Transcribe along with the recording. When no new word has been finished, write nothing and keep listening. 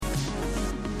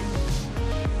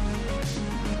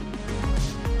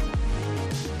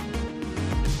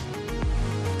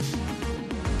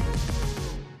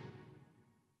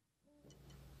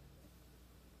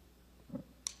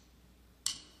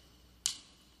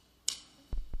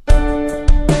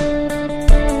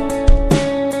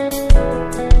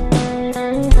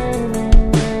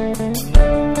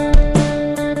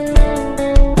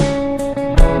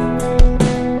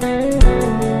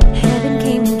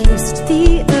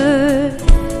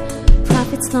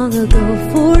long ago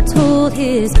foretold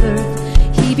his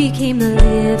birth. He became the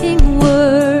living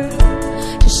word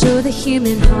to show the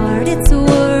human heart its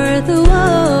worth.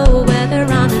 Whoa, whether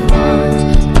I'm in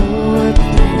want or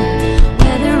plenty,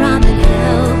 whether I'm in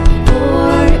health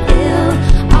or ill,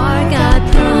 our God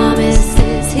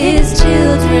promises his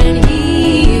children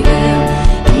he will.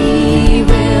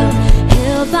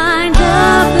 He'll bind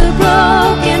up the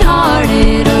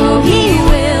brokenhearted. Oh, he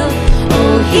will.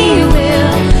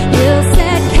 He'll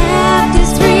set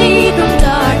captives free from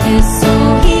darkness. Oh,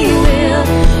 he will.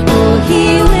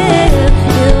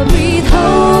 He'll breathe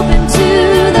hope into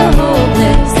the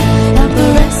hopeless. Help the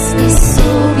restless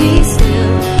soul be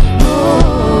still.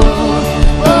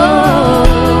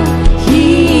 Oh,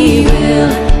 he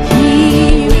will.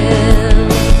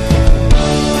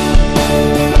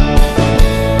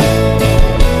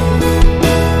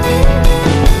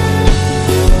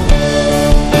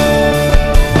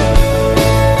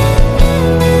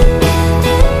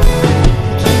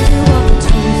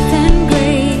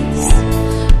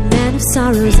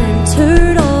 Sorrows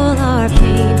entered all our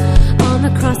pain. On the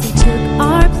cross he took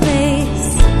our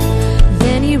place.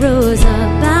 Then he rose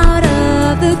up out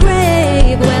of the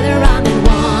grave. Whether I'm in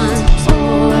want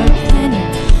or plenty,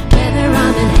 whether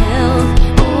I'm in health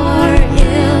or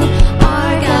ill,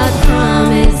 our God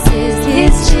promises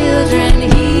his children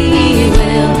he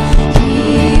will.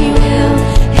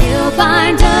 He'll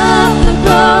bind up the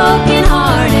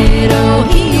brokenhearted. Oh,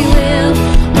 he will.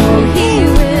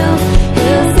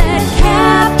 He'll set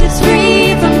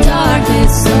free from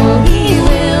darkness, oh he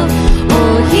will,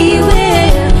 he'll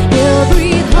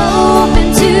breathe hope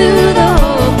into the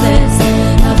hopeless,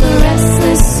 help the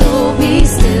restless soul be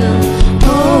still,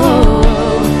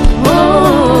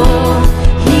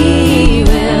 he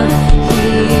will.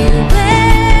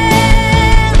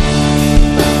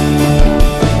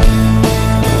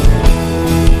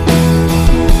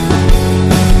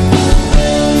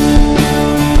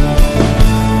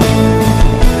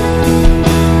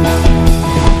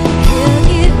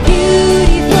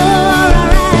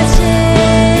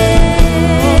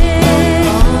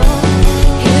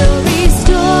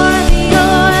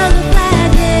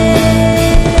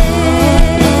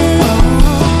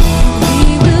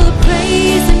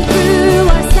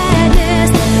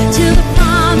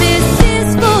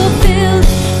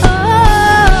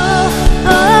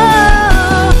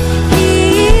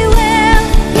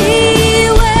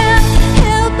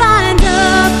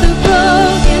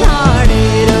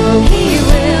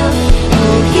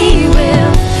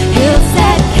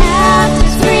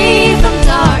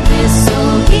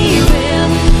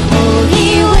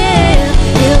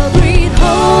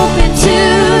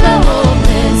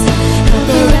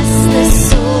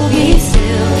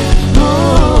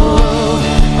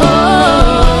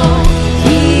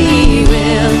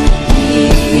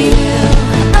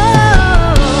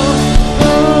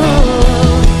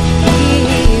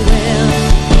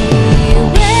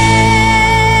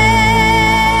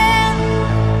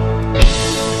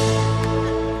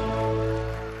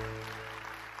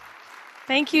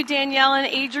 Thank you, Danielle and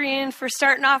Adrian, for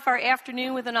starting off our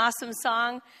afternoon with an awesome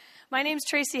song. My name's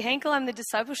Tracy Henkel. I'm the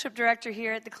Discipleship Director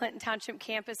here at the Clinton Township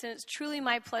campus, and it's truly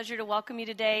my pleasure to welcome you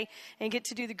today and get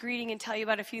to do the greeting and tell you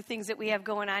about a few things that we have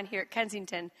going on here at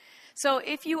Kensington. So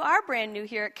if you are brand new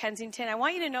here at Kensington, I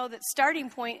want you to know that Starting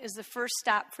Point is the first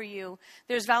stop for you.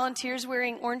 There's volunteers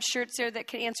wearing orange shirts there that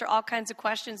can answer all kinds of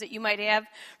questions that you might have,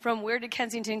 from where did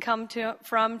Kensington come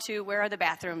from to where are the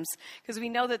bathrooms, because we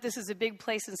know that this is a big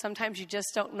place and sometimes you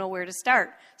just don't know where to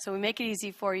start. So we make it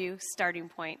easy for you, Starting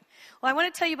Point. Well, I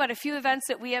want to tell you about a few events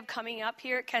that we have coming up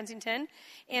here at Kensington,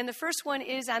 and the first one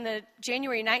is on the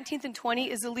January 19th and 20th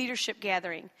is the Leadership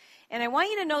Gathering. And I want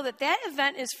you to know that that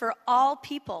event is for all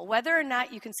people. Whether or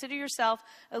not you consider yourself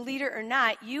a leader or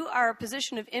not, you are a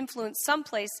position of influence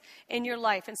someplace in your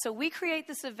life. And so we create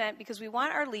this event because we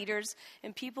want our leaders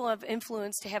and people of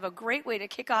influence to have a great way to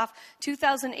kick off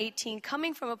 2018,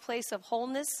 coming from a place of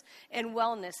wholeness and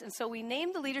wellness. And so we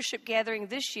named the Leadership Gathering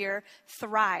this year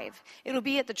Thrive. It'll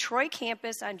be at the Troy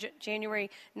campus on January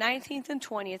 19th and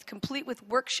 20th, complete with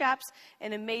workshops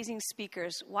and amazing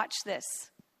speakers. Watch this.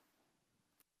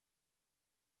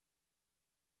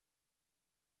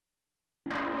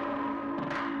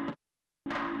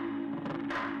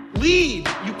 Lead.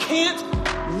 You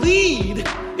can't lead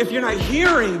if you're not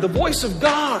hearing the voice of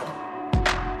God.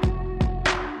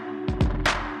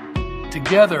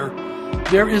 Together,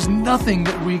 there is nothing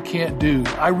that we can't do.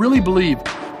 I really believe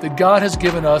that God has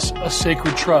given us a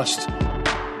sacred trust.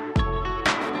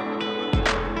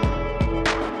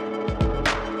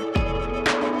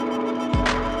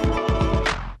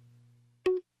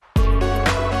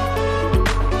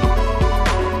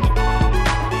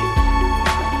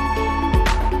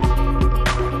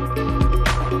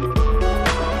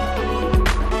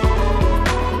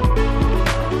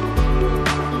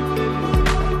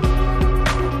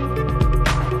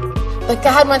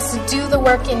 God wants to do the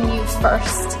work in you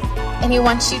first, and He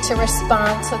wants you to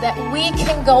respond so that we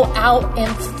can go out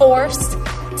in force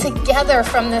together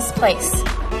from this place.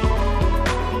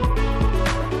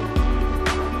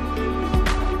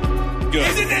 Good.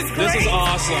 Isn't this great? This is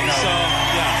awesome. So,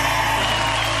 yeah.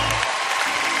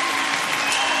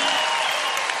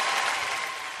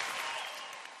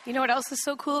 You know what else is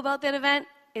so cool about that event?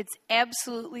 It's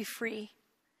absolutely free.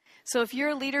 So if you're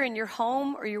a leader in your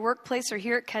home or your workplace or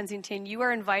here at Kensington, you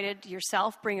are invited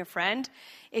yourself, bring a friend.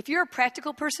 If you're a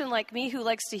practical person like me who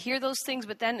likes to hear those things,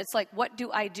 but then it's like, what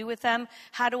do I do with them?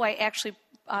 How do I actually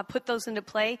put those into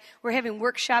play? We're having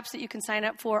workshops that you can sign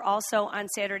up for also on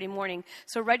Saturday morning.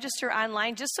 So register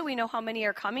online just so we know how many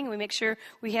are coming. We make sure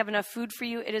we have enough food for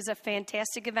you. It is a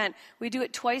fantastic event. We do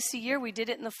it twice a year. We did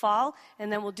it in the fall,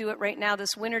 and then we'll do it right now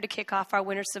this winter to kick off our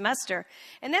winter semester.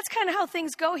 And that's kind of how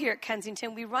things go here at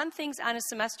Kensington. We run things on a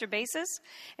semester basis.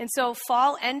 And so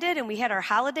fall ended, and we had our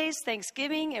holidays,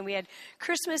 Thanksgiving, and we had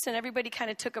Christmas, and everybody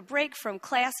kind of took a break from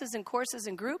classes and courses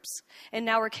and groups. And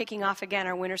now we're kicking off again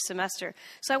our winter semester.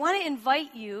 So I want to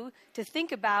invite you to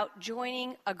think about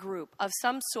joining a group of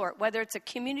some sort, whether it's a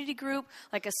community group,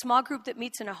 like a small group that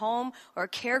meets in a home, or a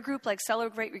care group like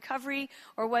Celebrate Recovery,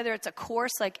 or whether it's a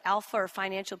course like Alpha or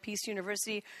Financial Peace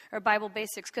University or Bible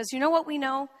Basics. Because you know what we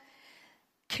know?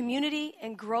 Community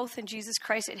and growth in Jesus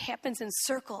Christ, it happens in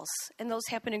circles, and those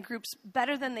happen in groups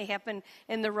better than they happen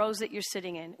in the rows that you're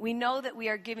sitting in. We know that we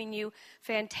are giving you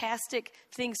fantastic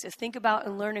things to think about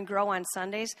and learn and grow on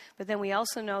Sundays, but then we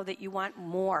also know that you want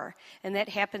more, and that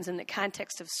happens in the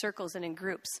context of circles and in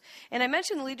groups. And I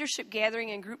mentioned leadership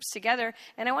gathering and groups together,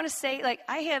 and I want to say,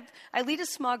 I lead a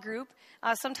small group.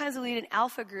 Sometimes I lead an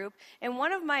Alpha group, and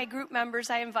one of my group members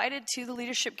I invited to the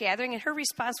leadership gathering, and her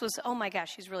response was, "Oh my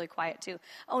gosh," she's really quiet too.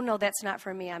 "Oh no, that's not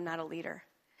for me. I'm not a leader."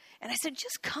 And I said,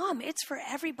 "Just come. It's for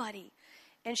everybody."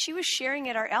 And she was sharing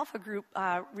at our Alpha group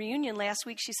reunion last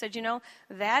week. She said,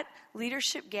 that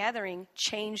leadership gathering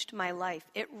changed my life.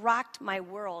 It rocked my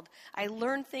world. I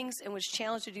learned things and was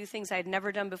challenged to do things I'd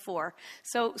never done before.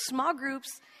 So small groups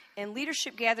and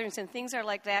leadership gatherings and things are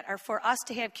like that are for us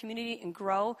to have community and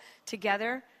grow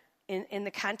together in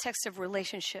the context of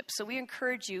relationships. So we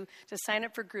encourage you to sign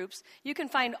up for groups. You can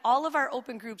find all of our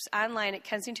open groups online at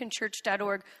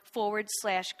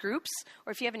kensingtonchurch.org/groups.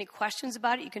 Or if you have any questions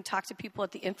about it, you can talk to people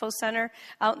at the info center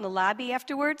out in the lobby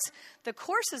afterwards. The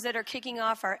courses that are kicking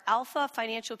off are Alpha,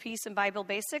 Financial Peace, and Bible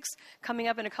Basics, coming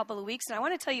up in a couple of weeks. And I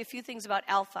want to tell you a few things about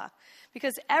Alpha,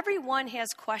 because everyone has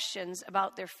questions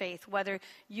about their faith, whether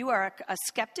you are a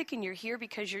skeptic and you're here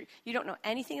because you don't know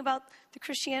anything about the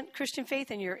Christian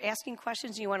faith and you're asking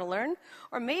questions and you want to learn,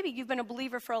 or maybe you've been a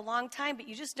believer for a long time but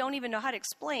you just don't even know how to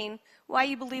explain why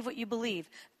you believe what you believe.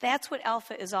 That's what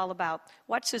Alpha is all about.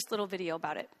 Watch this little video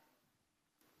about it.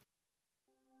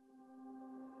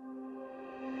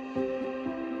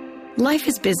 Life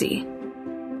is busy.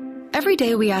 Every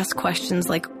day we ask questions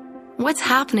like, what's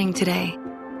happening today?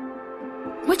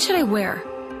 What should I wear?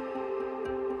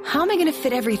 How am I going to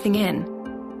fit everything in?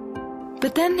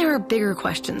 But then there are bigger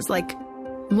questions like,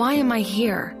 why am I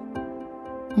here?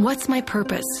 What's my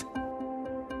purpose?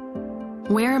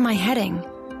 Where am I heading?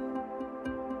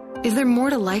 Is there more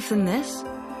to life than this?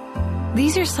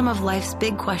 These are some of life's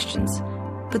big questions,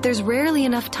 but there's rarely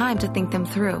enough time to think them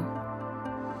through.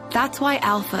 That's why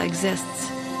Alpha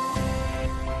exists.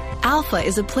 Alpha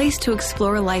is a place to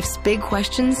explore life's big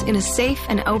questions in a safe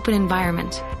and open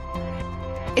environment.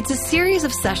 It's a series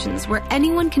of sessions where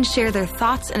anyone can share their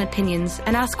thoughts and opinions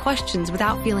and ask questions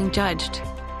without feeling judged.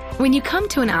 When you come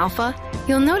to an Alpha,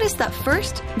 you'll notice that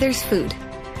first, there's food.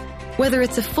 Whether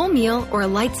it's a full meal or a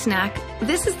light snack,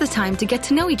 this is the time to get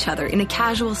to know each other in a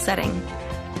casual setting.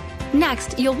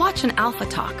 Next, you'll watch an Alpha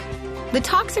talk. The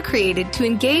talks are created to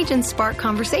engage and spark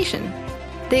conversation.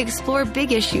 They explore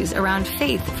big issues around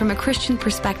faith from a Christian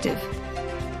perspective.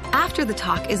 After the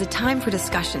talk is a time for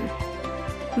discussion.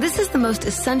 This is the most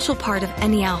essential part of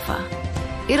any Alpha.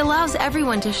 It allows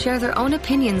everyone to share their own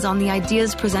opinions on the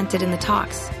ideas presented in the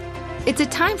talks. It's a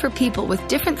time for people with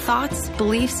different thoughts,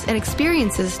 beliefs, and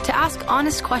experiences to ask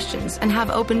honest questions and have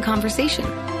open conversation.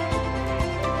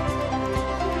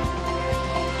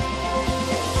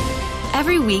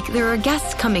 Every week, there are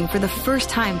guests coming for the first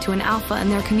time to an Alpha in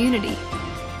their community.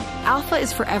 Alpha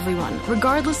is for everyone,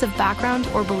 regardless of background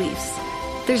or beliefs.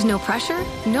 There's no pressure,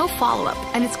 no follow-up,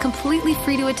 and it's completely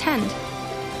free to attend.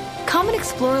 Come and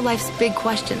explore life's big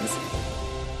questions.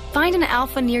 Find an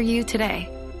Alpha near you today.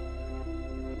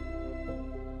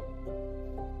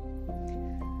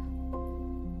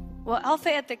 Well,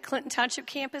 Alpha at the Clinton Township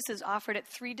campus is offered at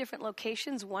 3 different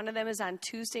locations. One of them is on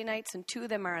Tuesday nights and 2 of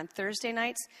them are on Thursday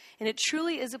nights. And it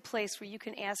truly is a place where you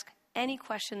can ask any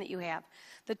question that you have.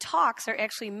 The talks are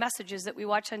actually messages that we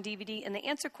watch on DVD, and they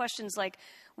answer questions like,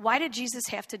 why did Jesus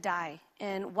have to die?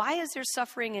 And why is there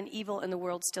suffering and evil in the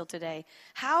world still today?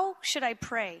 How should I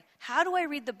pray? How do I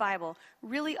read the Bible?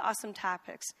 Really awesome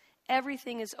topics.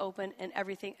 Everything is open and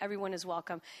everyone is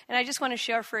welcome. And I just want to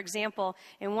share, for example,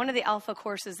 in one of the Alpha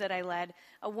courses that I led,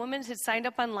 a woman had signed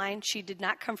up online. She did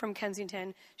not come from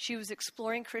Kensington. She was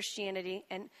exploring Christianity.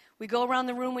 And we go around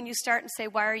the room when you start and say,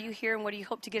 why are you here and what do you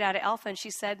hope to get out of Alpha? And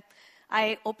she said,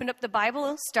 I opened up the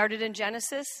Bible, started in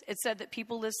Genesis. It said that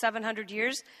people live 700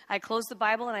 years. I closed the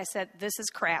Bible and I said, this is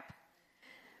crap.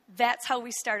 That's how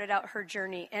we started out her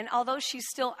journey. And although she's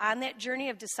still on that journey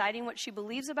of deciding what she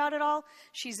believes about it all,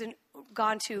 she's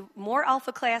gone to more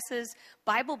Alpha classes,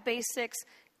 Bible basics,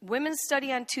 women's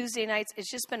study on Tuesday nights.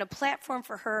 It's just been a platform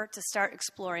for her to start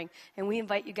exploring. And we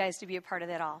invite you guys to be a part of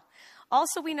that all.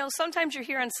 Also, we know sometimes you're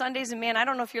here on Sundays, and man, I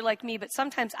don't know if you're like me, but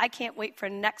sometimes I can't wait for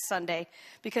next Sunday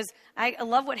because I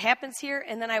love what happens here,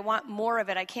 and then I want more of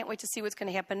it. I can't wait to see what's going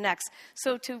to happen next.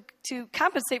 So to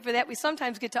compensate for that, we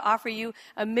sometimes get to offer you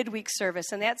a midweek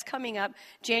service, and that's coming up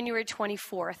January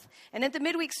 24th. And at the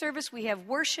midweek service, we have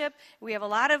worship. We have a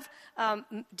lot of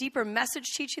deeper message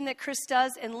teaching that Chris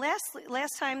does. And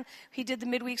last time he did the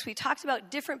midweeks, we talked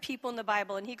about different people in the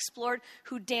Bible, and he explored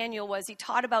who Daniel was. He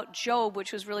taught about Job,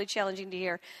 which was really challenging to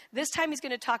hear. This time he's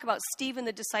going to talk about Stephen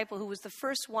the disciple, who was the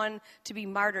first one to be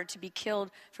martyred, to be killed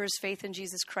for his faith in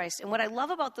Jesus Christ. And what I love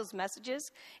about those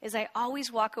messages is I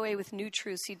always walk away with new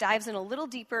truths. He dives in a little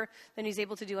deeper than he's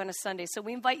able to do on a Sunday. So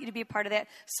we invite you to be a part of that,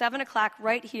 7 o'clock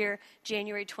right here,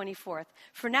 January 24th.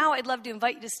 For now, I'd love to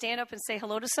invite you to stand up and say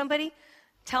hello to somebody.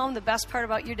 Tell them the best part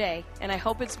about your day, and I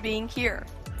hope it's being here.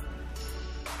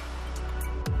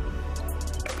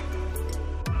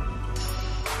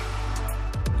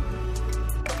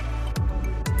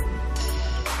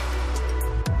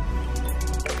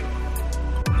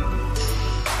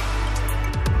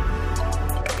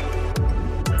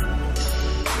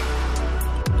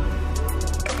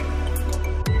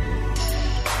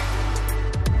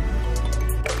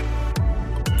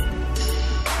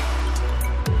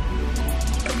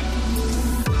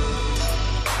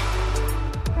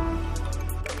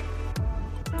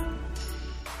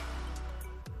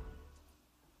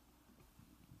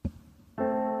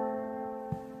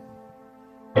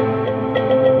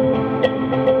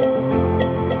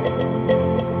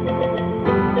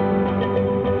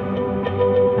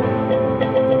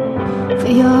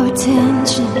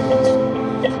 Attention.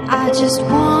 I just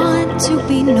want to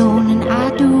be known, and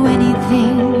I'd do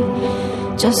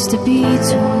anything just to be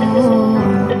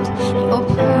told you're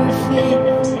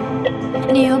perfect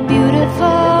and you're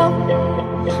beautiful.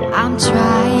 I'm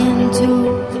trying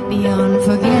to be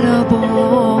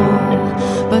unforgettable,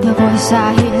 but the voice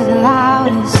I hear the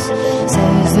loudest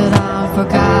says that I'm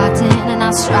forgotten, and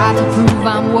I strive to prove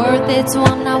I'm worth it, so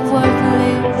I'm not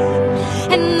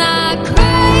worthless. And I cry.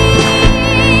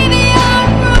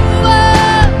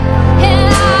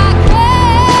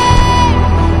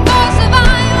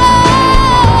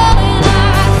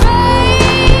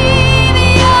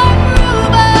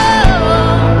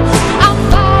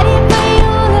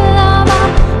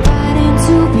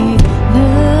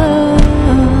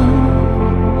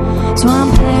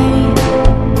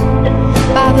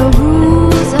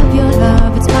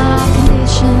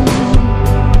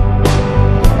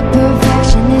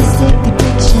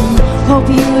 Hope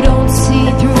you don't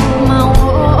see through my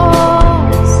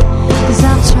walls, 'cause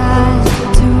I'm trying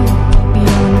to be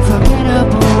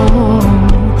unforgettable,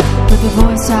 but the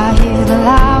voice I hear the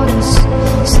loudest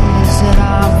says that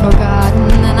I'm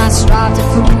forgotten, and I strive to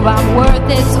prove I'm worth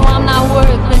it, so I'm not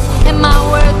worthless. Am I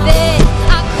worth it?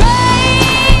 I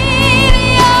crave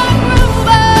your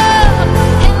approval,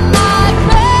 and I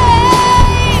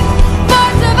crave for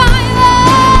divine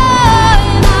love,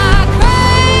 and I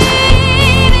crave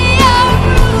your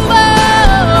approval, and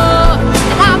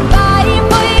I'm fighting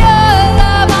for your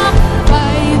love, I'm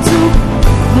fighting to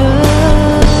love.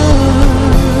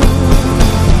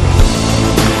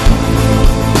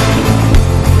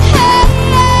 Hey,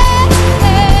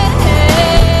 hey,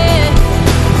 hey.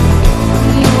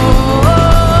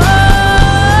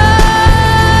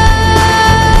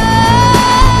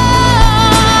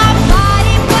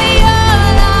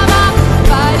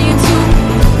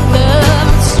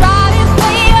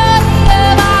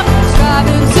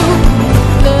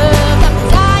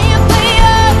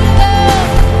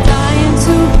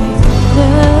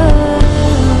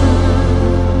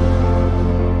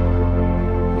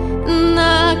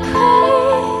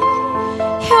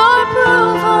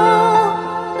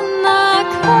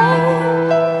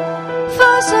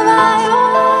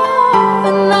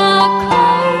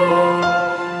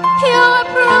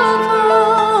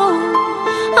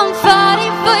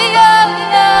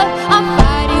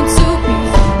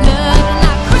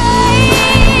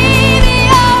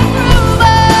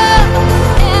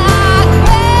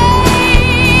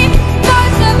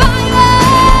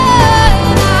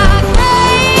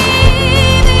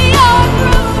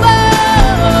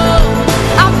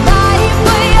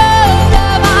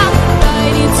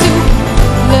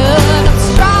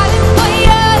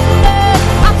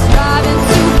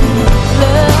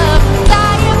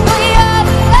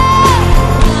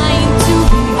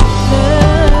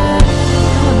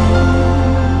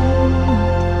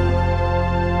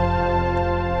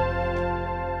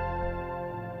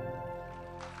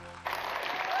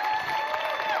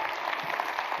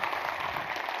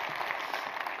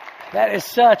 That is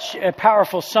such a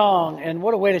powerful song, and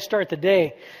what a way to start the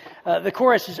day. The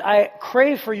chorus is, I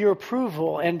crave for your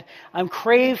approval, and I'm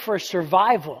crave for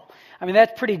survival. I mean,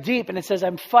 that's pretty deep, and it says,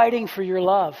 I'm fighting for your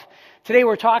love. Today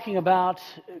we're talking about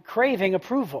craving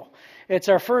approval. It's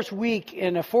our first week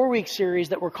in a 4-week series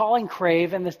that we're calling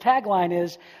Crave, and the tagline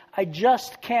is, I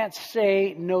just can't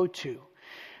say no to.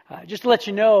 Just to let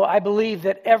you know, I believe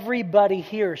that everybody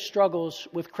here struggles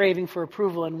with craving for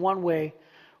approval in one way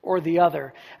or the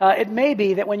other. It may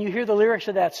be that when you hear the lyrics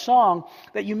of that song,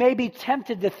 that you may be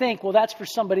tempted to think, well, that's for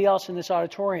somebody else in this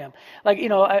auditorium. Like,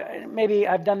 maybe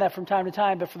I've done that from time to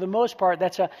time, but for the most part,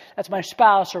 that's my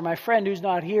spouse or my friend who's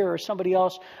not here or somebody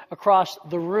else across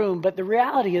the room. But the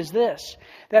reality is this,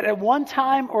 that at one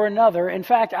time or another, in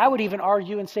fact, I would even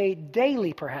argue and say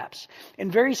daily perhaps, in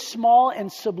very small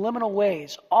and subliminal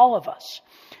ways, all of us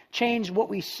change what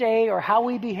we say or how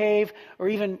we behave or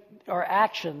even our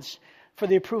actions for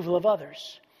the approval of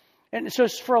others. And so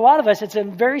for a lot of us, it's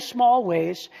in very small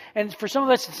ways. And for some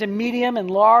of us, it's in medium and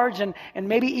large and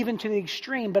maybe even to the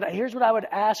extreme. But here's what I would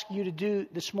ask you to do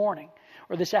this morning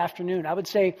or this afternoon. I would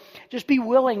say, just be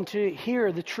willing to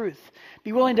hear the truth.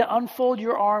 Be willing to unfold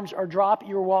your arms or drop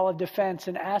your wall of defense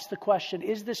and ask the question,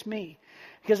 is this me?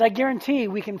 Because I guarantee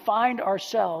we can find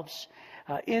ourselves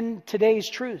in today's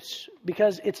truths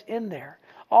because it's in there.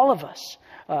 All of us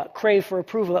crave for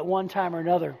approval at one time or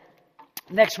another.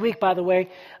 Next week, by the way,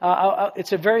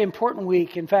 it's a very important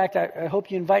week. In fact, I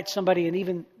hope you invite somebody and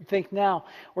even think now.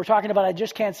 We're talking about I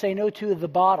just can't say no to the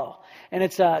bottle. And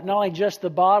it's not only just the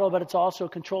bottle, but it's also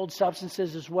controlled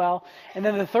substances as well. And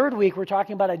then the third week, we're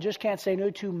talking about I just can't say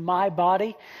no to my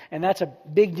body. And that's a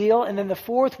big deal. And then the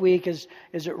fourth week is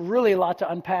really a lot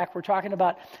to unpack. We're talking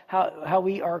about how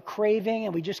we are craving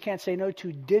and we just can't say no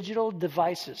to digital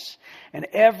devices and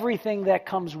everything that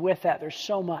comes with that. There's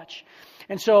so much.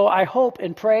 And so I hope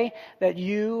and pray that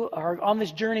you are on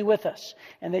this journey with us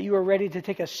and that you are ready to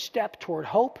take a step toward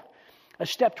hope, a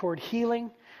step toward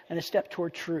healing, and a step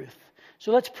toward truth.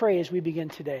 So let's pray as we begin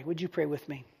today. Would you pray with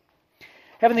me?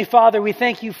 Heavenly Father, we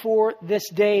thank you for this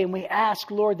day, and we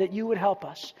ask, Lord, that you would help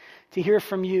us to hear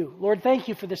from you. Lord, thank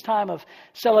you for this time of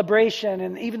celebration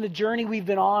and even the journey we've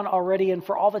been on already and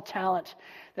for all the talent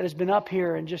that has been up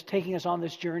here and just taking us on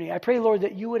this journey. I pray, Lord,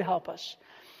 that you would help us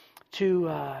to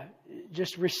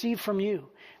just receive from you,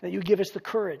 that you give us the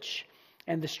courage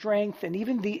and the strength and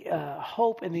even the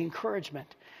hope and the encouragement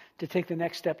to take the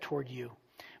next step toward you.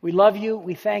 We love you,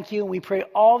 we thank you, and we pray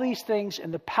all these things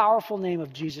in the powerful name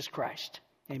of Jesus Christ.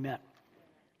 Amen.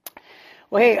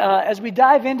 Well, hey, as we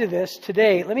dive into this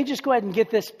today, let me just go ahead and get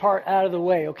this part out of the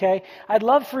way, okay? I'd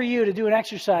love for you to do an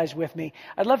exercise with me.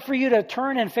 I'd love for you to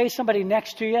turn and face somebody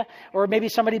next to you, or maybe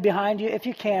somebody behind you, if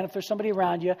you can, if there's somebody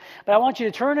around you. But I want you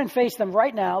to turn and face them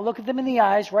right now, look at them in the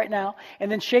eyes right now,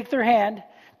 and then shake their hand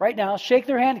right now. Shake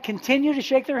their hand, continue to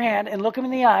shake their hand, and look them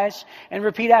in the eyes, and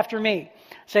repeat after me.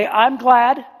 Say, I'm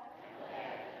glad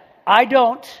I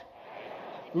don't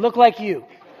look like you.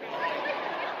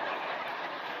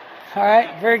 All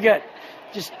right, very good.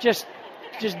 Just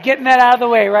getting that out of the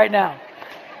way right now.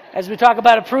 As we talk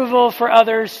about approval for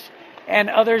others and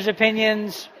others'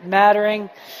 opinions mattering.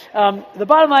 The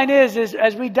bottom line is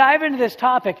as we dive into this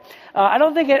topic, I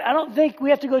don't think we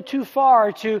have to go too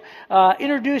far to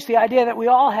introduce the idea that we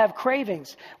all have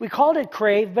cravings. We called it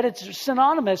crave, but it's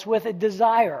synonymous with a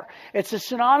desire. It's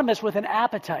synonymous with an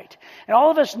appetite. And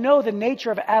all of us know the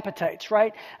nature of appetites,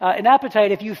 right? An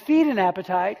appetite, if you feed an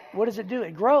appetite, what does it do?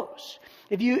 It grows.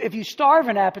 If you starve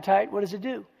an appetite, what does it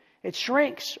do? It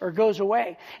shrinks or goes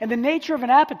away. And the nature of an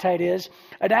appetite is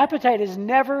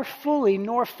never fully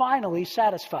nor finally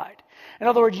satisfied. In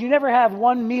other words, you never have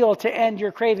one meal to end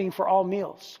your craving for all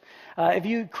meals. If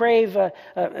you crave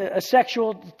a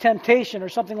sexual temptation or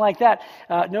something like that,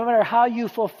 no matter how you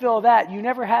fulfill that, you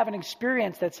never have an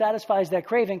experience that satisfies that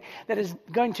craving that is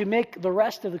going to make the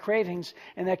rest of the cravings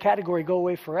in that category go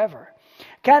away forever.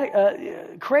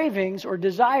 Cravings or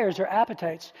desires or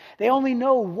appetites, they only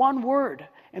know one word.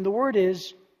 And the word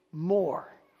is more.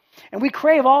 And we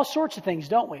crave all sorts of things,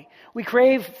 don't we? We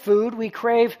crave food. We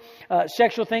crave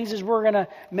sexual things, as we're going to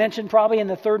mention probably in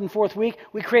the third and fourth week.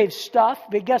 We crave stuff.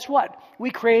 But guess what?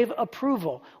 We crave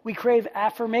approval. We crave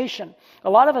affirmation. A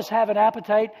lot of us have an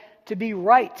appetite to be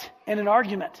right in an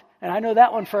argument. And I know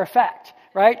that one for a fact,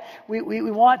 right? We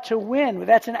want to win.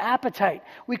 That's an appetite.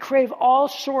 We crave all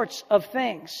sorts of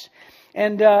things.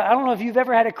 And I don't know if you've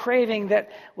ever had a craving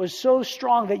that was so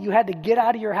strong that you had to get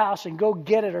out of your house and go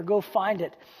get it or go find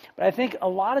it. But I think a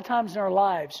lot of times in our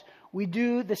lives, we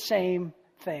do the same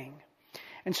thing.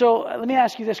 And so let me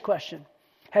ask you this question.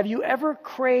 Have you ever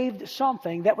craved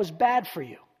something that was bad for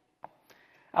you?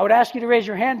 I would ask you to raise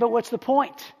your hand, but what's the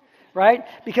point? right?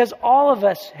 Because all of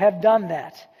us have done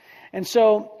that. And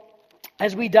so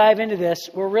as we dive into this,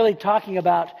 we're really talking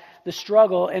about the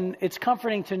struggle, and it's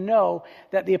comforting to know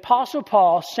that the Apostle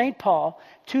Paul, St. Paul,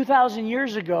 2,000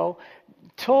 years ago,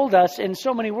 told us in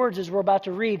so many words as we're about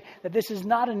to read that this is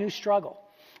not a new struggle.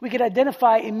 We could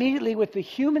identify immediately with the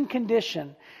human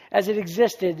condition as it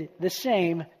existed the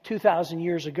same 2,000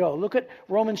 years ago. Look at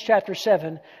Romans chapter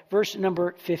 7, verse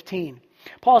number 15.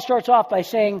 Paul starts off by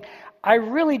saying, I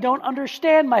really don't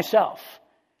understand myself.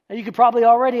 Now you could probably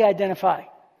already identify.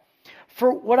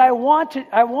 For what I want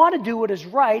to do what is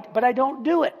right, but I don't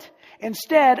do it.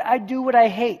 Instead, I do what I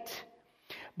hate.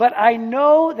 But I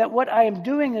know that what I am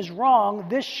doing is wrong.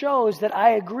 This shows that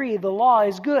I agree the law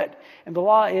is good, and the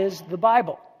law is the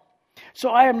Bible. So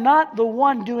I am not the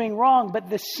one doing wrong, but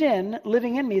the sin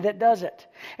living in me that does it.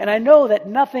 And I know that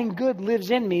nothing good lives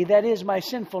in me, that is my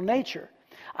sinful nature.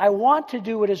 I want to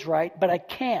do what is right, but I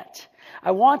can't.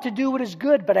 I want to do what is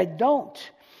good, but I don't.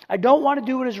 I don't want to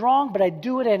do what is wrong, but I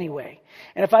do it anyway.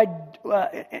 And if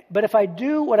I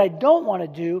do what I don't want to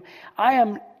do, I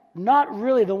am not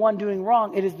really the one doing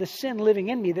wrong. It is the sin living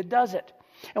in me that does it.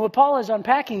 And what Paul is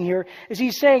unpacking here is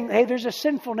he's saying, hey, there's a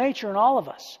sinful nature in all of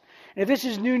us. And if this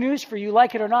is new news for you,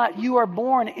 like it or not, you are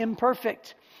born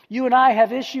imperfect. You and I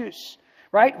have issues,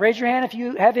 right? Raise your hand if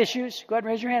you have issues. Go ahead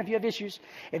and raise your hand if you have issues.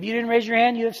 If you didn't raise your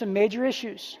hand, you have some major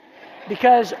issues.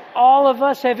 Because all of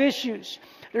us have issues.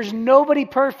 There's nobody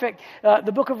perfect.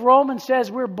 The book of Romans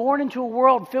says we're born into a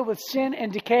world filled with sin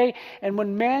and decay. And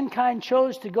when mankind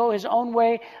chose to go his own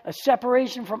way, a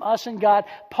separation from us and God,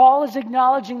 Paul is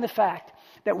acknowledging the fact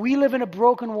that we live in a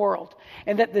broken world.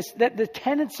 And that the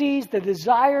tendencies, the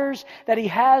desires that he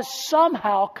has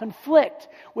somehow conflict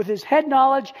with his head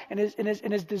knowledge and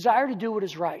his desire to do what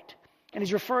is right. And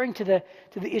he's referring to the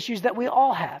issues that we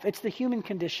all have. It's the human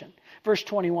condition. Verse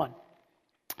 21.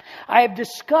 I have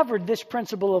discovered this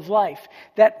principle of life,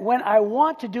 that when I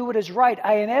want to do what is right,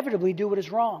 I inevitably do what is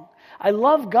wrong. I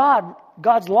love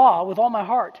God's law with all my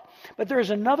heart, but there is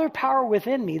another power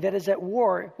within me that is at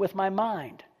war with my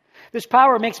mind. This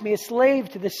power makes me a slave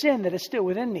to the sin that is still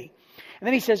within me. And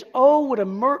then he says, oh, what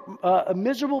a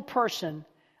miserable person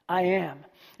I am.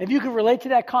 If you can relate to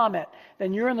that comment,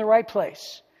 then you're in the right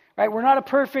place. Right? We're not a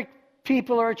perfect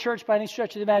people or a church by any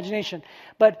stretch of the imagination,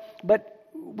 but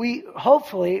we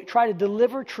hopefully try to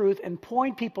deliver truth and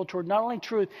point people toward not only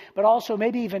truth, but also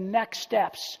maybe even next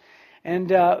steps. And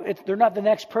they're not the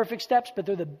next perfect steps, but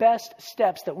they're the best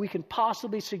steps that we can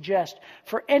possibly suggest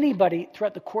for anybody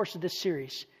throughout the course of this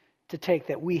series to take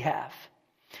that we have.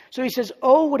 So he says,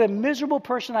 oh, what a miserable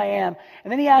person I am.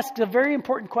 And then he asks a very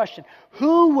important question.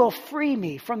 Who will free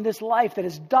me from this life that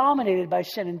is dominated by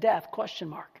sin and death? ?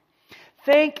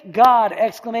 Thank God! !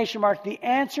 The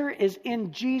answer is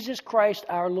in Jesus Christ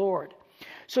our Lord.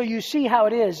 So you see how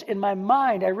it is. In my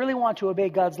mind, I really want to obey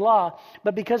God's law,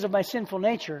 but because of my sinful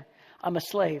nature, I'm a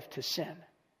slave to sin.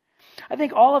 I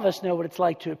think all of us know what it's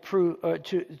like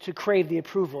to crave the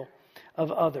approval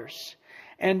of others.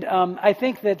 And I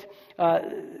think that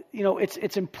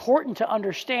it's important to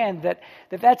understand that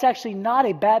that's actually not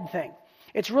a bad thing.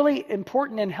 It's really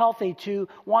important and healthy to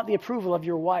want the approval of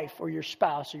your wife or your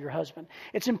spouse or your husband.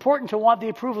 It's important to want the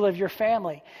approval of your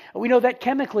family. We know that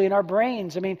chemically in our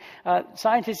brains. I mean,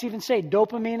 scientists even say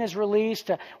dopamine is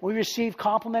released. We receive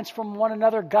compliments from one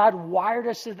another. God wired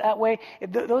us that way.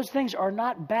 Those things are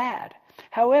not bad.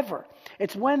 However,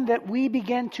 it's when that we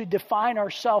begin to define our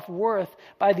self-worth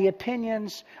by the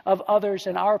opinions of others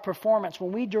and our performance.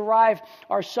 When we derive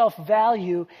our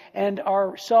self-value and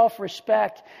our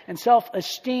self-respect and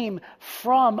self-esteem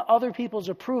from other people's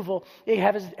approval, it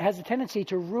has a tendency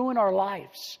to ruin our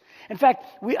lives. In fact,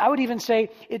 I would even say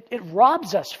it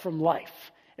robs us from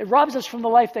life. It robs us from the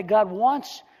life that God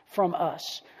wants from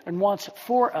us and wants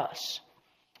for us.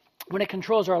 When it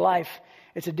controls our life,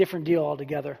 it's a different deal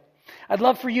altogether. I'd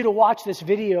love for you to watch this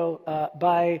video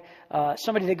by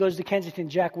somebody that goes to Kensington,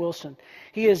 Jack Wilson.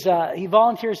 He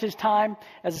volunteers his time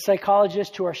as a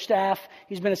psychologist to our staff.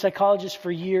 He's been a psychologist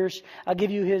for years. I'll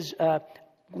give you his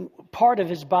part of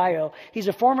his bio. He's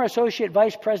a former associate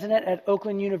vice president at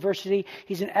Oakland University.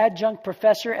 He's an adjunct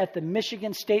professor at the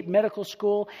Michigan State Medical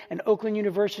School and Oakland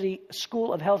University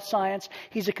School of Health Science.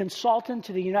 He's a consultant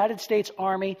to the United States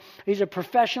Army. He's a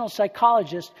professional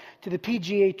psychologist to the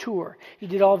PGA Tour. He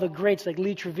did all the greats like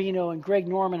Lee Trevino and Greg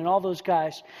Norman and all those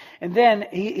guys. And then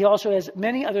he also has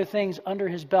many other things under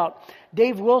his belt.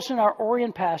 Dave Wilson, our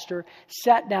Orion pastor,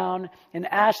 sat down and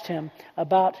asked him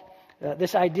about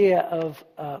this idea of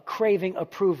craving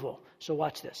approval. So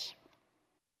watch this.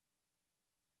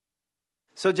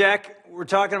 So Jack, we're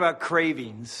talking about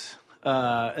cravings,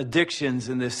 addictions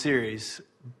in this series.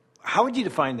 how would you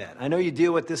define that? I know you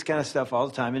deal with this kind of stuff all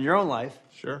the time in your own life.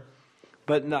 Sure.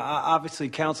 But obviously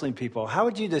counseling people. How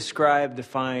would you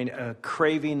define a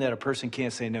craving that a person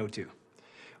can't say no to?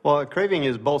 Well, a craving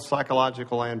is both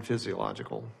psychological and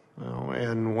physiological.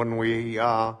 And when we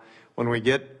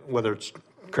get, whether it's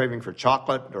craving for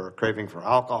chocolate or craving for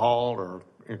alcohol or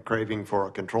craving for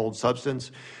a controlled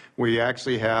substance, we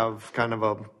actually have kind of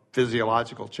a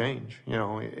physiological change,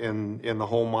 in the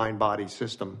whole mind-body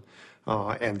system.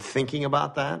 And thinking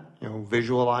about that,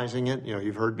 visualizing it.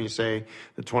 You've heard me say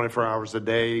that 24 hours a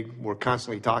day, we're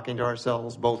constantly talking to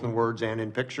ourselves, both in words and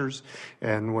in pictures.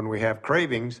 And when we have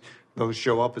cravings, those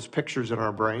show up as pictures in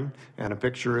our brain, and a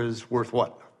picture is worth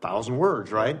what? 1,000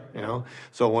 words, right?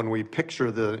 So when we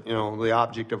picture the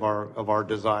object of our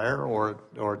desire, or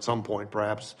at some point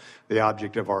perhaps the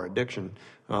object of our addiction,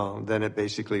 then it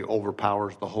basically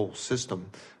overpowers the whole system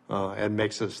and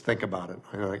makes us think about it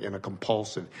in a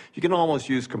compulsive. You can almost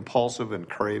use compulsive and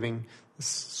craving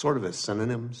sort of as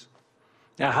synonyms.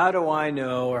 Now, how do I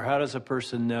know, or how does a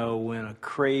person know when a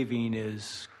craving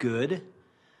is good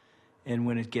and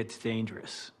when it gets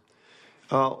dangerous?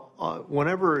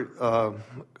 Whenever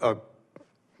a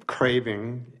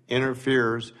craving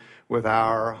interferes with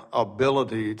our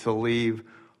ability to lead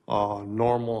a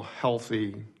normal,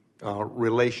 healthy,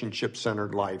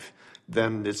 relationship-centered life,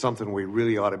 then it's something we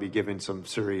really ought to be giving some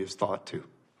serious thought to.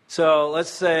 So let's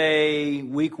say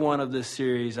week 1 of this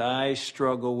series, I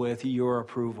struggle with your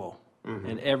approval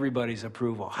and everybody's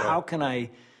approval. Right. How can I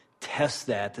test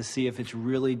that to see if it's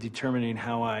really determining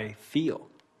how I feel?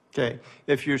 Okay,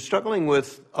 if you're struggling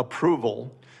with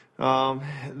approval,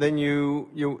 then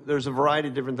there's a variety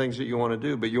of different things that you want to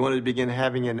do, but you want to begin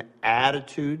having an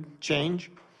attitude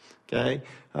change, okay?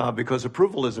 Because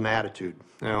approval is an attitude,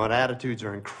 and attitudes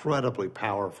are incredibly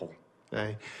powerful,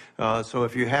 okay? So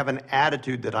if you have an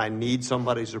attitude that I need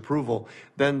somebody's approval,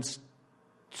 then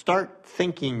start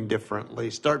thinking differently,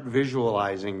 start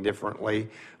visualizing differently,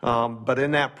 but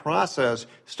in that process,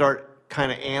 start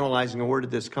kind of analyzing, where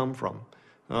did this come from?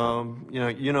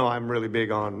 I'm really big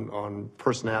on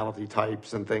personality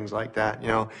types and things like that,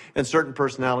 and certain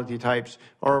personality types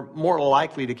are more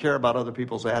likely to care about other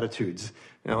people's attitudes,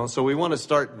 so we want to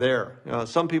start there.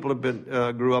 Some people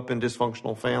grew up in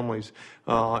dysfunctional families,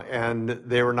 and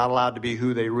they were not allowed to be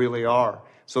who they really are.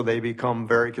 So they become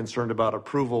very concerned about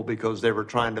approval because they were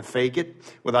trying to fake it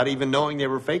without even knowing they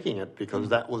were faking it, because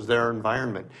that was their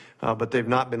environment. But they've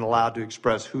not been allowed to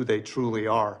express who they truly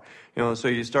are. So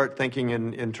you start thinking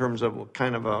in terms of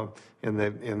kind of in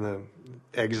the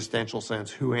existential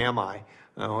sense, who am I?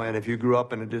 And if you grew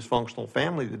up in a dysfunctional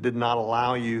family that did not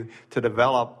allow you to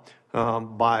develop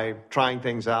by trying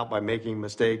things out, by making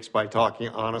mistakes, by talking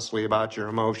honestly about your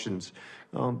emotions,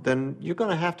 then you're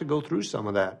going to have to go through some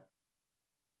of that.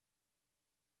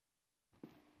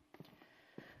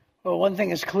 Well, one thing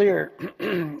is clear,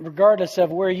 regardless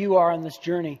of where you are on this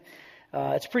journey,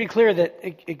 it's pretty clear that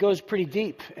it goes pretty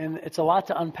deep, and it's a lot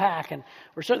to unpack, and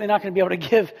we're certainly not going to be able to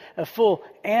give a full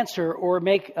answer or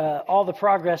make all the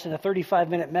progress in a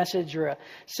 35-minute message or a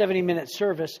 70-minute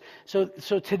service. So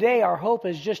today our hope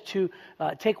is just to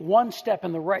take one step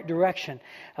in the right direction.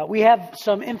 We have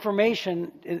some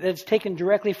information that's taken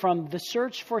directly from The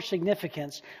Search for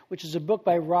Significance, which is a book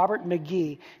by Robert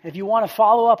McGee. And if you want to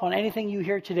follow up on anything you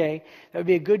hear today, that would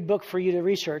be a good book for you to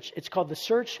research. It's called The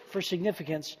Search for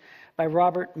Significance by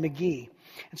Robert McGee.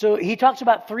 And so he talks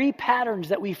about 3 patterns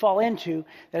that we fall into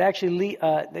that actually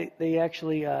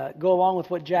go along with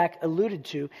what Jack alluded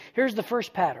to. Here's the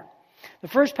first pattern. The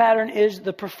first pattern is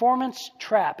the performance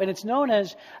trap, and it's known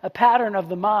as a pattern of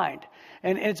the mind.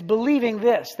 And it's believing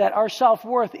this, that our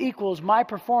self-worth equals my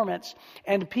performance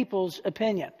and people's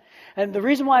opinion. And the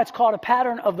reason why it's called a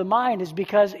pattern of the mind is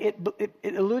because it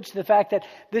alludes to the fact that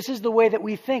this is the way that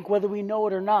we think, whether we know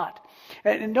it or not.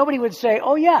 And nobody would say,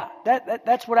 oh yeah,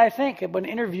 that's what I think when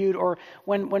interviewed or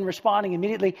when responding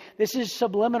immediately. This is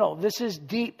subliminal. This is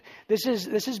deep. This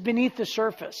is beneath the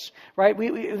surface, right?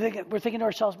 We're thinking to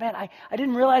ourselves, man, I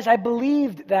didn't realize I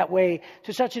believed that way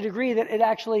to such a degree that it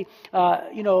actually,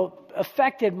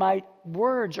 affected my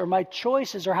words or my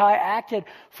choices or how I acted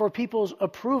for people's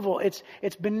approval.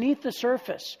 It's beneath the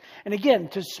surface. And again,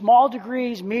 to small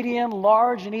degrees, medium,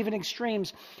 large, and even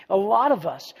extremes, a lot of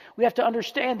us, we have to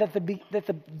understand that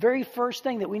the very first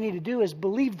thing that we need to do is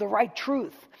believe the right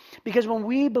truth. Because when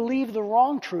we believe the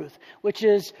wrong truth, which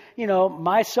is,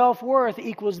 my self-worth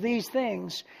equals these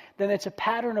things, then it's a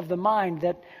pattern of the mind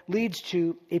that leads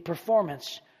to a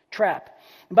performance trap.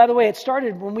 And by the way, it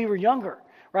started when we were younger.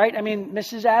 Right? I mean,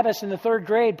 Mrs. Abbas in the 3rd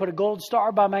grade put a gold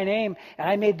star by my name, and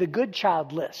I made the good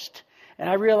child list. And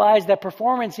I realized that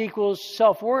performance equals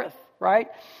self-worth. right?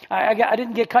 I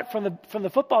didn't get cut from the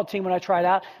football team when I tried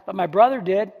out, but my brother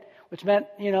did, which meant,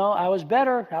 I was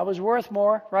better. I was worth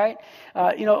more, right?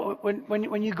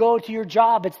 When you go to your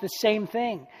job, it's the same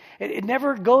thing. It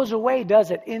never goes away,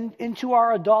 does it? Into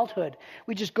our adulthood,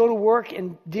 we just go to work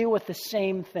and deal with the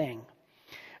same thing.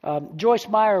 Joyce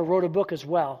Meyer wrote a book as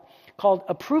well called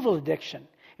Approval Addiction.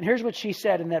 And here's what she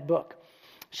said in that book.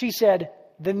 She said,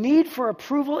 the need for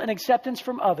approval and acceptance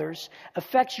from others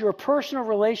affects your personal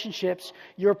relationships,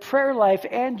 your prayer life,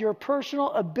 and your personal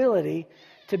ability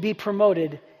to be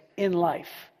promoted in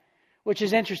life. Which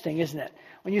is interesting, isn't it?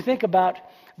 When you think about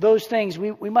those things,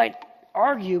 we might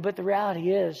argue, but the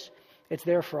reality is it's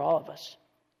there for all of us.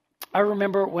 I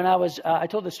remember when I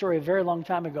told this story a very long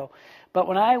time ago, but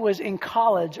when I was in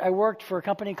college, I worked for a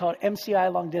company called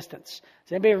MCI Long Distance.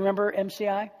 Does anybody remember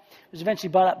MCI? It was eventually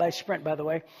bought out by Sprint, by the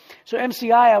way. So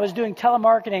MCI, I was doing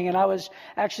telemarketing, and I was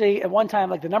actually at one time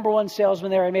like the number one salesman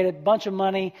there. I made a bunch of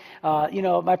money.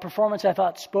 My performance, I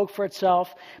thought, spoke for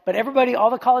itself. But all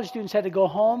the college students had to go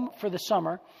home for the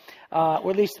summer. Or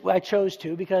at least I chose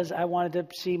to, because I wanted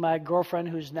to see my girlfriend,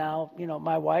 who's now,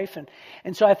 my wife.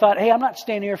 And so I thought, hey, I'm not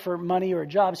staying here for money or a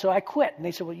job. So I quit. And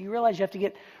they said, well, you realize you have to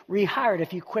get rehired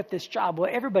if you quit this job. Well,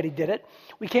 everybody did it.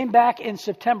 We came back in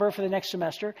September for the next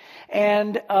semester,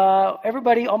 and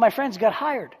all my friends got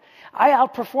hired. I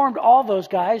outperformed all those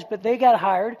guys, but they got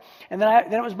hired, and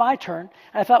then it was my turn.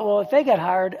 And I thought, well, if they got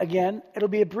hired again, it'll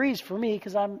be a breeze for me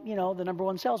because I'm, the number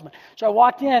one salesman. So I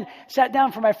walked in, sat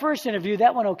down for my first interview.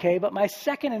 That went okay, but my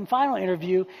second and final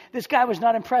interview, this guy was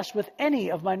not impressed with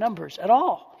any of my numbers at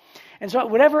all. And so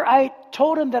whatever I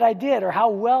told him that I did, or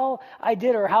how well I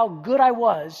did, or how good I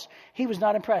was, he was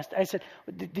not impressed. I said,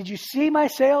 did you see my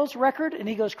sales record? And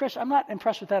he goes, Chris, I'm not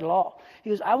impressed with that at all.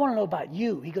 He goes, I want to know about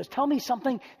you. He goes, tell me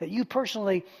something that you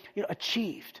personally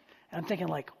achieved. And I'm thinking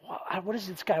what does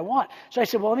this guy want? So I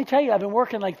said, well, let me tell you, I've been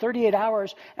working like 38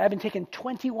 hours, and I've been taking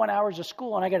 21 hours of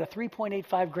school, and I got a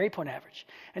 3.85 grade point average.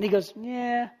 And he goes,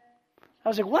 yeah. I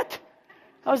was like, what?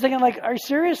 I was thinking, are you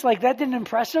serious? That didn't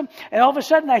impress him? And all of a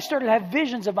sudden, I started to have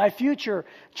visions of my future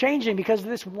changing because of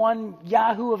this one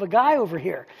yahoo of a guy over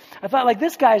here. I thought,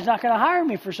 this guy's not going to hire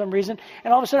me for some reason.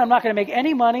 And all of a sudden, I'm not going to make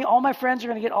any money. All my friends are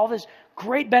going to get all this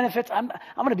great benefits. I'm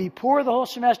going to be poor the whole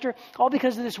semester, all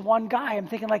because of this one guy. I'm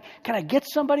thinking, can I get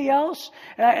somebody else?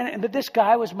 But this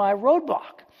guy was my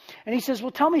roadblock. And he says, well,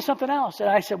 tell me something else. And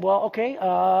I said, well, okay.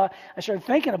 I started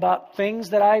thinking about things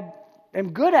that I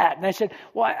am good at. And I said,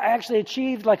 well, I actually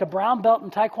achieved a brown belt in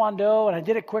Taekwondo, and I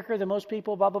did it quicker than most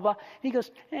people, blah, blah, blah. And he goes,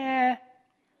 I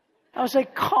was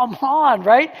like, come on,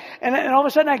 right? And all of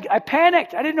a sudden I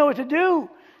panicked. I didn't know what to do.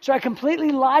 So I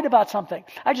completely lied about something.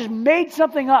 I just made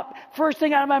something up, first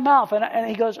thing out of my mouth. And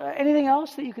he goes, anything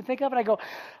else that you can think of? And I go,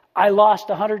 I lost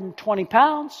 120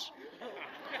 pounds.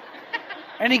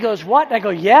 And he goes, what? And I go,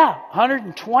 yeah,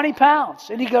 120 pounds.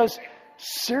 And he goes,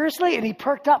 seriously? And he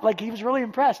perked up like he was really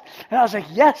impressed. And I was like,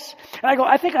 yes. And I go,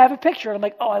 I think I have a picture. And I'm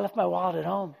like, I left my wallet at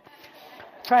home.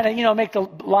 Trying to, make the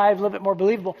live a little bit more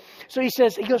believable. So he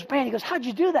goes, how'd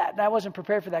you do that? And I wasn't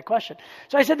prepared for that question.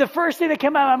 So I said, the first thing that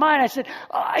came out of my mind, I said,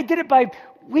 I did it by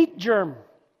wheat germ.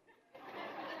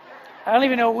 I don't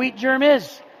even know what wheat germ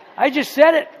is. I just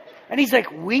said it. And he's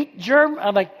like, wheat germ?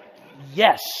 I'm like,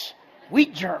 yes,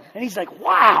 wheat germ. And he's like,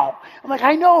 wow. I'm like,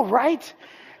 I know, right?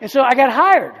 And so I got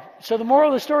hired. So the moral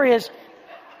of the story is,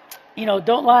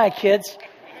 don't lie, kids.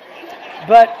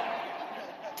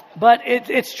 But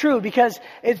it's true, because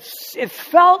it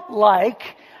felt like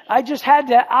I just had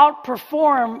to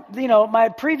outperform, my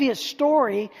previous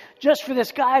story just for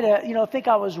this guy to, think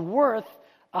I was worth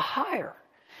a hire.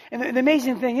 And the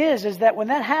amazing thing is that when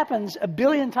that happens 1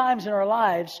 billion times in our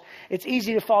lives, it's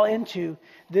easy to fall into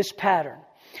this pattern.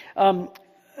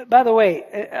 By the way,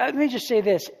 let me just say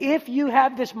this. If you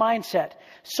have this mindset,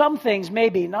 some things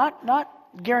maybe, not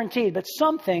guaranteed, but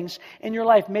some things in your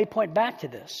life may point back to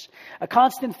this. A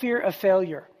constant fear of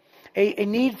failure, a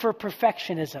need for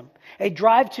perfectionism, a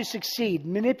drive to succeed,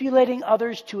 manipulating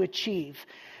others to achieve,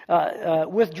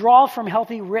 withdrawal from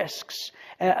healthy risks,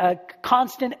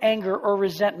 constant anger or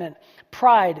resentment,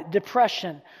 pride,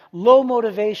 depression, low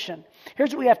motivation.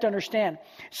 Here's what we have to understand.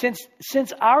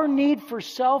 Since our need for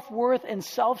self-worth and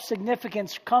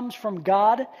self-significance comes from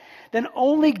God, then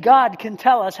only God can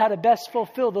tell us how to best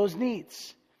fulfill those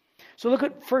needs. So look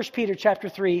at 1 Peter chapter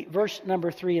 3, verse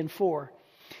number 3 and 4.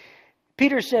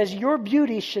 Peter says, your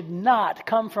beauty should not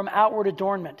come from outward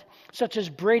adornment, such as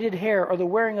braided hair or the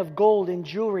wearing of gold and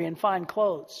jewelry and fine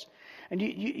clothes. And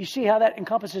you see how that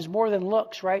encompasses more than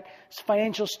looks, right? It's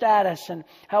financial status and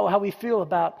how we feel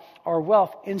about our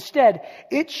wealth. Instead,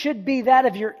 it should be that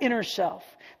of your inner self,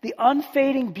 the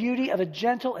unfading beauty of a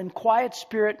gentle and quiet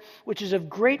spirit, which is of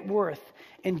great worth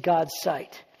in God's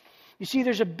sight. You see,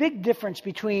 there's a big difference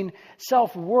between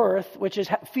self-worth, which is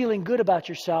feeling good about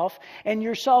yourself, and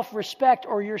your self-respect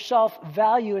or your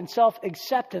self-value and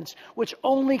self-acceptance, which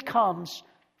only comes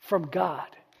from God.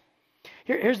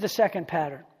 Here's the second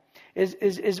pattern.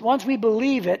 Is once we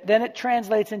believe it, then it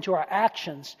translates into our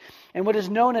actions and what is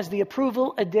known as the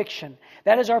approval addiction.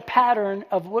 That is our pattern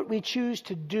of what we choose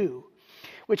to do,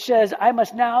 which says, I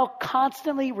must now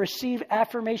constantly receive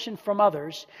affirmation from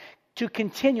others to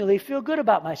continually feel good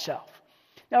about myself.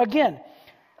 Now again,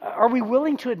 are we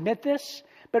willing to admit this?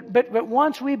 But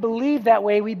once we believe that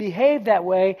way, we behave that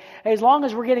way, as long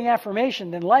as we're getting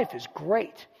affirmation, then life is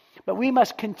great. But we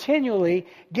must continually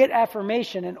get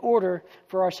affirmation in order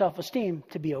for our self-esteem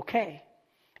to be okay.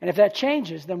 And if that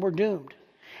changes, then we're doomed.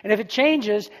 And if it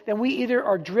changes, then we either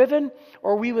are driven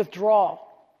or we withdraw.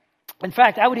 In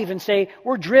fact, I would even say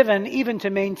we're driven even to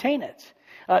maintain it.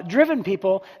 Driven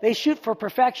people, they shoot for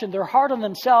perfection. They're hard on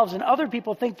themselves, and other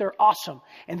people think they're awesome,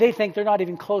 and they think they're not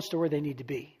even close to where they need to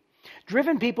be.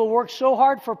 Driven people work so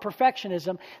hard for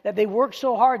perfectionism that they work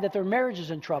so hard that their marriage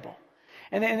is in trouble.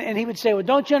 And he would say, well,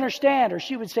 don't you understand? Or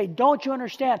she would say, don't you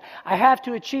understand? I have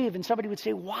to achieve. And somebody would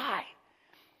say, why?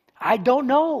 I don't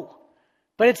know.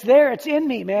 But it's there. It's in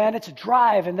me, man. It's a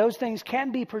drive. And those things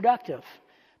can be productive.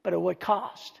 But at what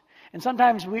cost? And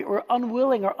sometimes we're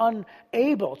unwilling or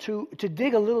unable to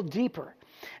dig a little deeper.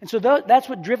 And so that's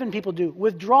what driven people do.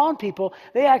 Withdrawn people,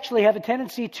 they actually have a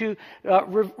tendency to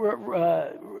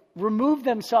remove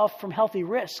themselves from healthy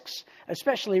risks,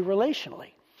 especially relationally.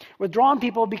 Withdrawn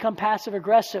people become passive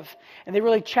aggressive, and they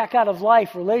really check out of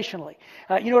life relationally.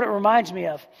 You know what it reminds me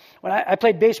of? When I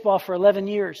played baseball for 11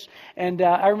 years, and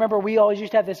I remember we always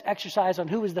used to have this exercise on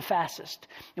who was the fastest.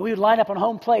 And we would line up on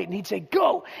home plate, and he'd say,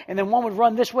 go! And then one would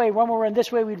run this way, one would run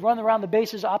this way. We'd run around the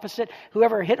bases opposite.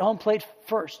 Whoever hit home plate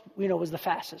first, was the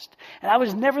fastest. And I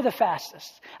was never the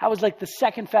fastest. I was like the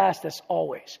second fastest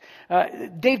always.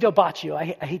 Dave Dobaccio,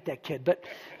 I hate that kid, but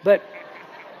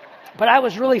I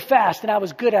was really fast and I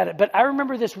was good at it. But I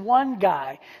remember this one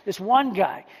guy,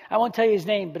 I won't tell you his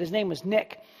name, but his name was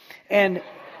Nick.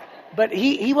 But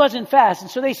he wasn't fast. And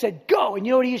so they said, go. And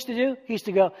you know what he used to do? He used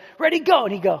to go, ready, go.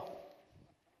 And he'd go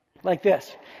like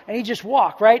this. And he'd just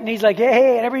walk, right? And he's like,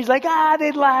 hey. And everybody's like,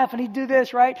 they'd laugh. And he'd do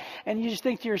this, right? And you just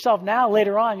think to yourself now,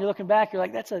 later on, you're looking back, you're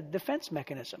like, that's a defense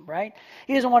mechanism, right?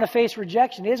 He doesn't want to face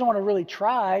rejection. He doesn't want to really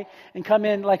try and come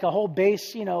in like a whole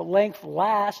base, length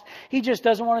last. He just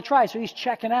doesn't want to try. So he's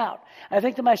checking out. And I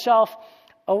think to myself,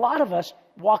 a lot of us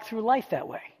walk through life that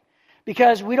way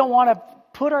because we don't want to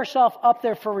put ourselves up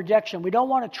there for rejection. We don't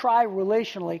want to try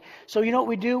relationally. So you know what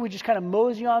we do? We just kind of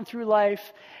mosey on through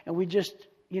life and we just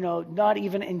not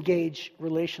even engage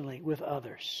relationally with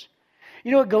others.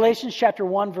 You know what Galatians chapter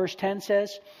 1 verse 10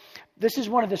 says? This is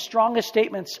one of the strongest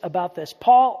statements about this.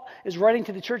 Paul is writing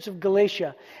to the church of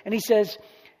Galatia, and he says,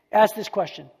 ask this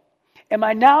question. Am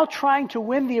I now trying to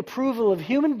win the approval of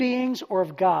human beings or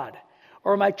of God?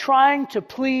 Or am I trying to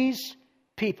please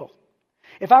people?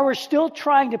 If I were still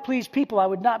trying to please people, I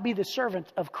would not be the servant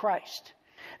of Christ.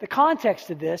 The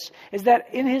context of this is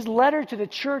that in his letter to the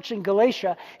church in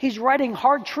Galatia, he's writing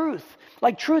hard truth,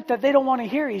 like truth that they don't want to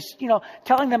hear. He's,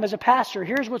 telling them as a pastor,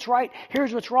 here's what's right,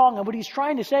 here's what's wrong. And what he's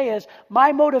trying to say is,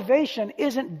 my motivation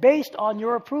isn't based on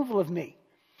your approval of me.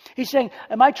 He's saying,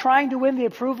 am I trying to win the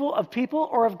approval of people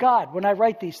or of God when I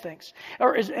write these things?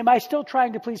 Or am I still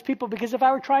trying to please people? Because if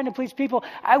I were trying to please people,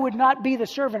 I would not be the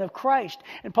servant of Christ.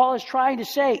 And Paul is trying to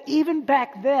say, even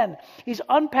back then, he's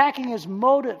unpacking his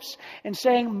motives and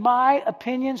saying, my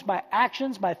opinions, my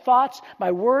actions, my thoughts,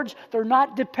 my words, they're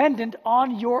not dependent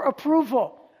on your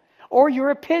approval or your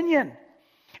opinion.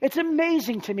 It's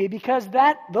amazing to me because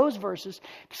those verses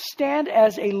stand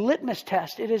as a litmus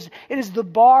test. It is the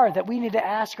bar that we need to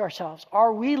ask ourselves.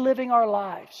 Are we living our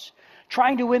lives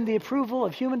trying to win the approval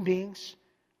of human beings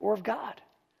or of God?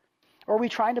 Or are we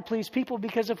trying to please people?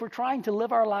 Because if we're trying to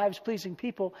live our lives pleasing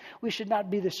people, we should not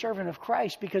be the servant of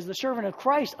Christ, because the servant of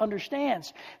Christ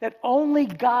understands that only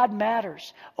God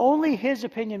matters. Only his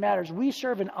opinion matters. We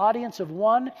serve an audience of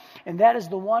one, and that is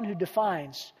the one who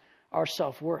defines our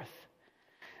self-worth.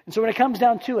 And so when it comes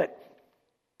down to it,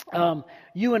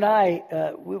 you and I,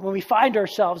 when we find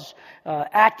ourselves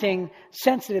acting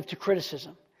sensitive to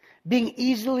criticism, being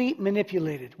easily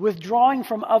manipulated, withdrawing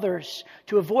from others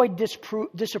to avoid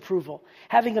disapproval,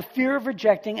 having a fear of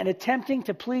rejecting and attempting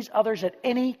to please others at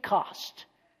any cost,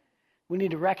 we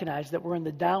need to recognize that we're in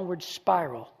the downward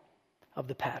spiral of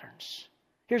the patterns.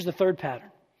 Here's the third pattern.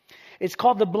 It's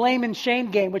called the blame and shame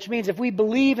game, which means if we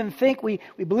believe and think, we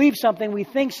believe something, we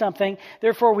think something,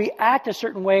 therefore we act a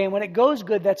certain way, and when it goes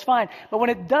good, that's fine. But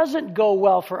when it doesn't go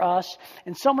well for us,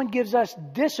 and someone gives us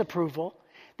disapproval,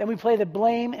 then we play the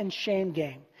blame and shame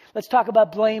game. Let's talk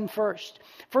about blame first.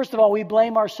 First of all, we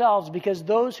blame ourselves because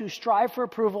those who strive for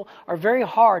approval are very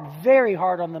hard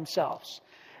on themselves.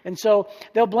 And so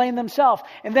they'll blame themselves.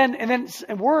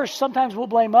 And worse, sometimes we'll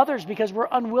blame others because we're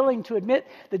unwilling to admit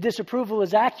the disapproval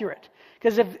is accurate.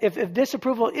 Because if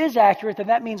disapproval is accurate, then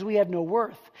that means we have no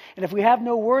worth. And if we have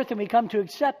no worth and we come to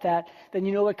accept that, then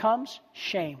you know what comes?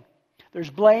 Shame. There's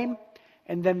blame,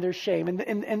 and then there's shame.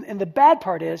 And the bad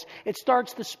part is, it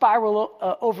starts the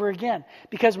spiral over again.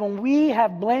 Because when we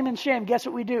have blame and shame, guess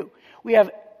what we do? We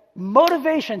have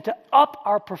motivation to up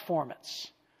our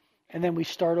performance. And then we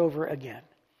start over again.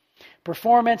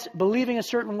 Performance, believing a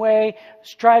certain way,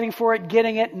 striving for it,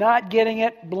 getting it, not getting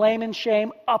it, blame and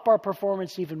shame, up our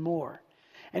performance even more.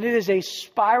 And it is a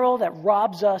spiral that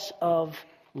robs us of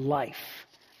life.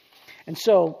 And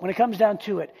so, when it comes down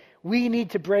to it, we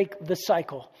need to break the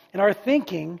cycle. And our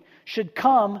thinking should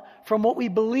come from what we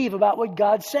believe about what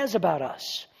God says about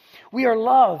us. We are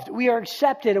loved, we are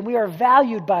accepted, and we are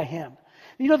valued by Him.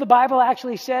 You know, the Bible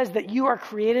actually says that you are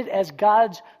created as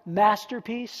God's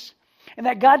masterpiece. And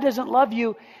that God doesn't love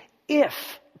you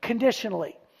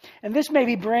conditionally. And this may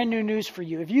be brand new news for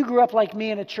you. If you grew up like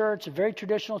me in a church, a very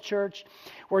traditional church,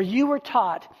 where you were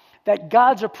taught that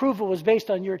God's approval was based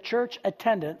on your church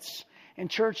attendance and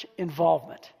church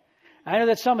involvement. I know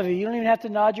that some of you don't even have to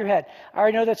nod your head. I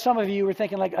already know that some of you were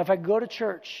thinking, like, if I go to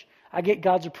church, I get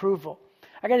God's approval.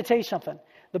 I got to tell you something.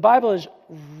 The Bible is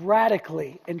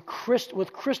radically and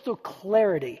with crystal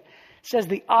clarity says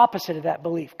the opposite of that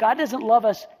belief. God doesn't love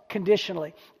us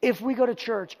conditionally. If we go to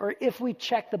church, or if we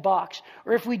check the box,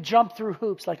 or if we jump through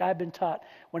hoops like I've been taught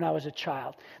when I was a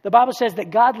child. The Bible says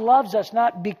that God loves us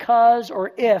not because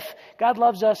or if. God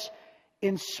loves us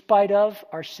in spite of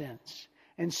our sins,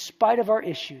 in spite of our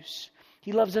issues.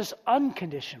 He loves us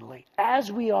unconditionally,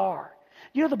 as we are.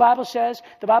 You know what the Bible says?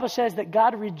 The Bible says that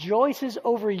God rejoices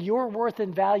over your worth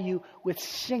and value with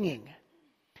singing.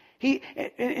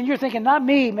 And you're thinking, not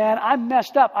me, man, I'm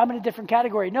messed up. I'm in a different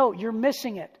category. No, you're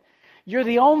missing it. You're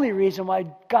the only reason why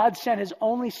God sent His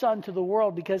only Son to the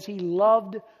world, because He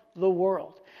loved the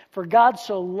world. For God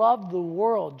so loved the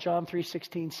world, John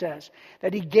 3:16 says,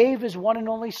 that He gave His one and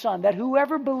only Son, that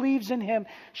whoever believes in Him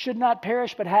should not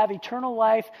perish but have eternal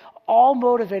life, all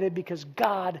motivated because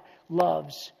God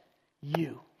loves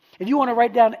you. If you want to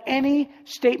write down any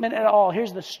statement at all,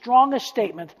 here's the strongest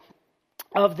statement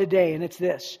of the day, and it's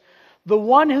this. The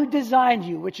one who designed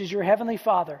you, which is your Heavenly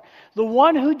Father, the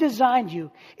one who designed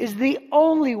you is the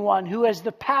only one who has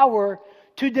the power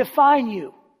to define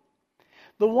you.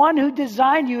 The one who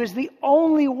designed you is the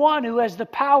only one who has the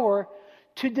power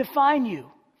to define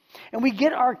you. And we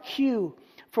get our cue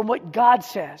from what God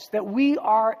says, that we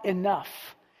are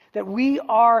enough, that we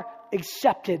are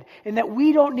accepted, and that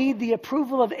we don't need the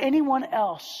approval of anyone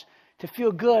else to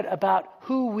feel good about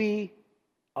who we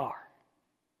are.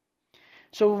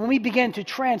 So when we begin to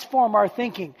transform our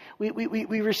thinking,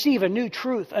 we receive a new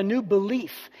truth, a new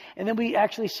belief. And then we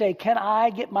actually say, can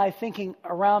I get my thinking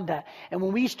around that? And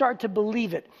when we start to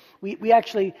believe it, we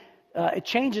actually, it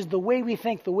changes the way we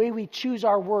think, the way we choose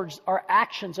our words, our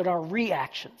actions, and our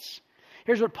reactions.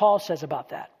 Here's what Paul says about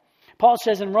that. Paul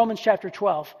says in Romans chapter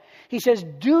 12, he says,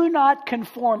 do not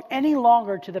conform any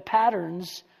longer to the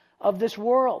patterns of this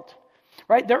world.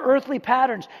 Right? They're earthly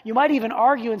patterns. You might even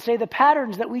argue and say the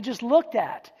patterns that we just looked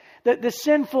at, the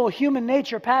sinful human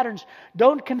nature patterns,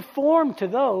 don't conform to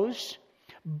those,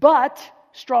 but,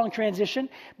 strong transition,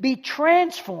 be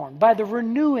transformed by the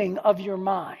renewing of your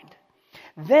mind.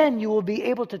 Then you will be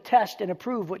able to test and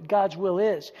approve what God's will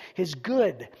is, His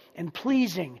good and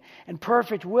pleasing and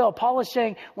perfect will. Paul is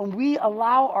saying when we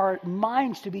allow our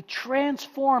minds to be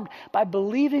transformed by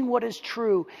believing what is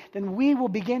true, then we will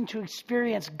begin to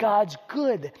experience God's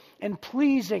good and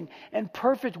pleasing and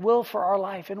perfect will for our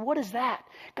life. And what is that?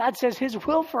 God says His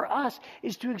will for us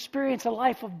is to experience a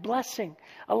life of blessing,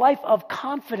 a life of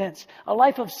confidence, a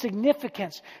life of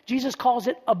significance. Jesus calls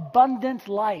it abundant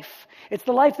life. It's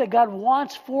the life that God wants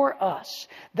for us.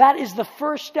 That is the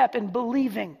first step in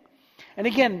believing. And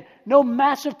again, no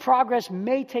massive progress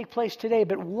may take place today,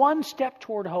 but one step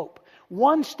toward hope,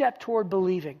 one step toward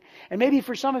believing. And maybe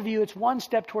for some of you, it's one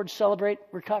step toward Celebrate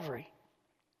Recovery.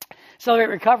 Celebrate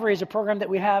Recovery is a program that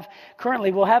we have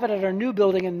currently. We'll have it at our new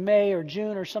building in May or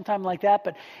June or sometime like that.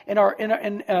 But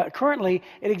currently,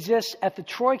 it exists at the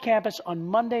Troy campus on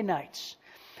Monday nights.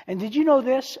 And did you know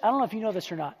this? I don't know if you know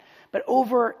this or not, but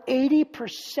over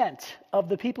 80% of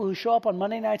the people who show up on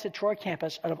Monday nights at Troy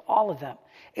campus, out of all of them,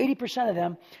 80% of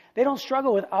them, they don't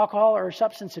struggle with alcohol or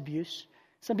substance abuse.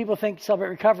 Some people think Celebrate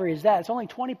Recovery is that. It's only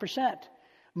 20%.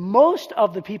 Most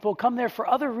of the people come there for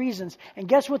other reasons. And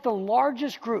guess what the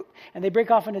largest group, and they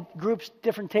break off into groups,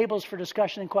 different tables for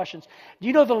discussion and questions. Do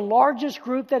you know the largest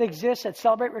group that exists at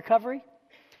Celebrate Recovery?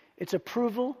 It's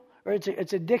approval, or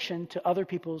it's addiction to other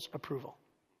people's approval.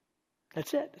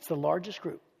 That's it. It's the largest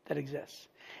group that exists.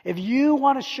 If you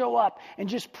want to show up and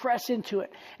just press into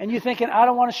it, and you're thinking, I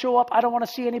don't want to show up, I don't want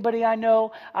to see anybody I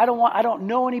know, I don't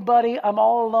know anybody, I'm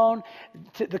all alone,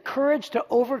 the courage to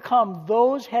overcome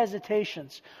those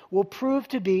hesitations will prove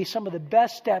to be some of the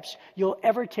best steps you'll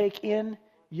ever take in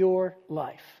your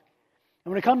life.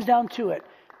 And when it comes down to it,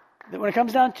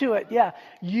 yeah,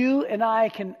 you and I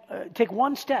can take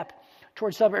one step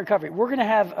towards Celebrate Recovery. We're going to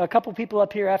have a couple people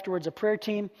up here afterwards, a prayer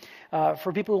team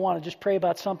for people who want to just pray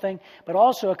about something, but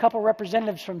also a couple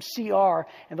representatives from CR,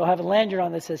 and they'll have a lanyard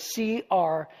on that says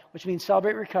CR, which means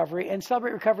Celebrate Recovery, and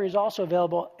Celebrate Recovery is also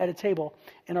available at a table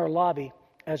in our lobby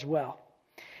as well.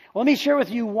 Let me share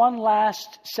with you one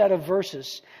last set of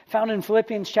verses found in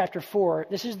Philippians chapter 4.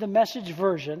 This is the Message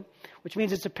version, which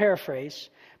means it's a paraphrase,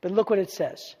 but look what it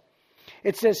says.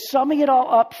 It says, summing it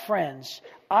all up, friends,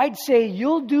 I'd say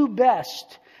you'll do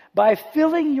best by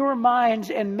filling your minds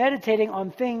and meditating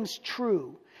on things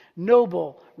true,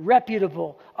 noble,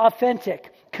 reputable,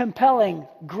 authentic, compelling,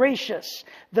 gracious,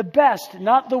 the best,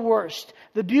 not the worst,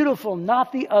 the beautiful,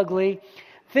 not the ugly,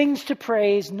 things to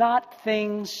praise, not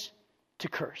things to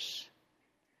curse.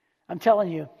 I'm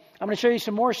telling you, I'm going to show you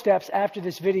some more steps after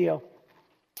this video.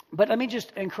 But let me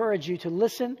just encourage you to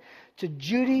listen to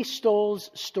Judy Stoll's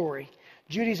story.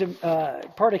 Judy's a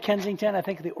part of Kensington, I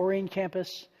think the Orion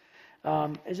campus.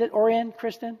 Is it Orion,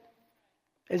 Kristen?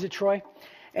 Is it Troy?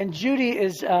 And Judy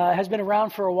has been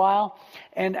around for a while.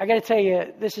 And I got to tell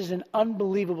you, this is an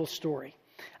unbelievable story.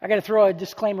 I got to throw a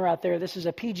disclaimer out there. This is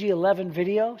a PG-11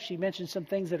 video. She mentioned some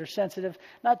things that are sensitive.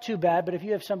 Not too bad, but if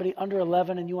you have somebody under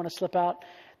 11 and you want to slip out,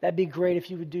 that'd be great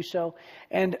if you would do so.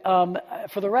 And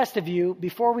for the rest of you,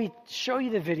 before we show you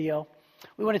the video,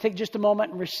 we want to take just a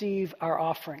moment and receive our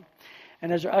offering.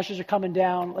 And as our ushers are coming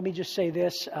down, let me just say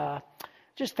this.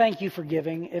 Just thank you for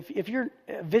giving. If you're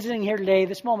visiting here today,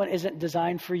 this moment isn't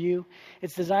designed for you.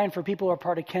 It's designed for people who are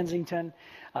part of Kensington.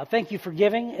 Thank you for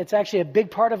giving. It's actually a big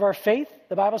part of our faith,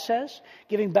 the Bible says,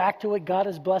 giving back to what God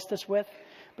has blessed us with.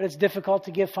 But it's difficult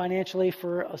to give financially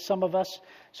for some of us.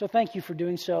 So thank you for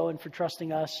doing so and for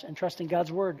trusting us and trusting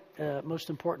God's word,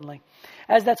 most importantly.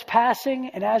 As that's passing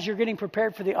and as you're getting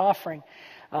prepared for the offering,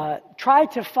 try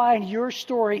to find your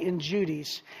story in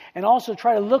Judy's, and also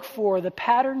try to look for the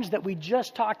patterns that we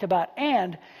just talked about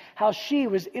and how she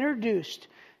was introduced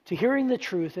to hearing the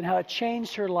truth and how it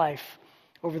changed her life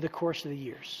over the course of the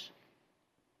years.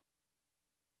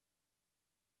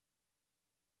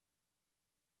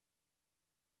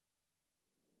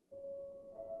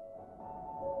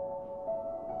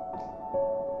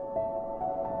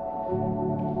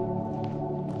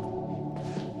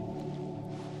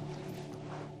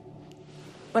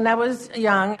 When I was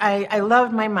young, I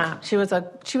loved my mom. She was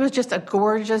just a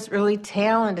gorgeous, really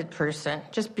talented person,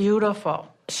 just beautiful.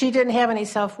 She didn't have any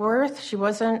self-worth. She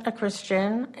wasn't a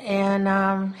Christian and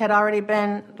had already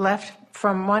been left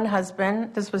from one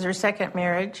husband. This was her second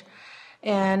marriage.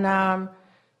 And I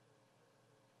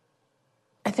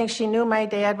think she knew my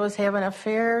dad was having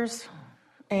affairs,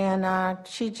 and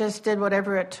she just did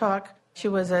whatever it took. She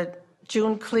was a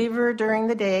June Cleaver during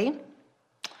the day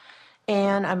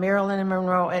and a Marilyn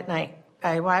Monroe at night.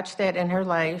 I watched that in her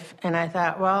life, and I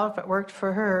thought, well, if it worked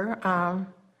for her,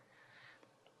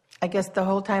 I guess the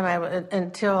whole time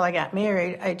until I got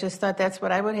married, I just thought that's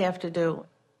what I would have to do.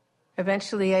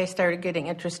 Eventually, I started getting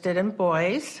interested in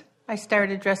boys. I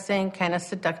started dressing kind of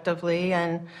seductively,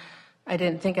 and I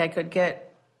didn't think I could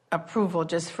get approval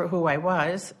just for who I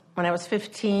was. When I was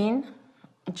 15,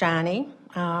 Johnny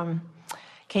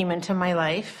came into my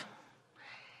life.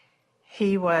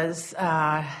 He was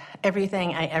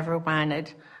everything I ever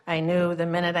wanted. I knew the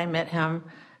minute I met him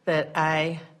that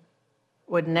I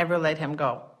would never let him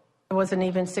go. It wasn't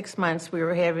even 6 months. We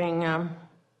were having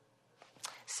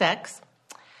sex.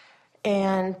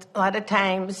 And a lot of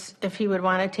times, if he would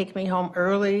want to take me home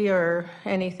early or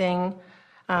anything,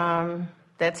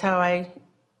 that's how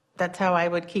I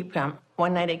would keep him.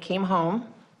 One night I came home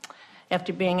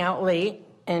after being out late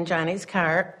in Johnny's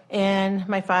car, and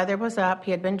my father was up.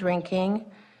 He had been drinking,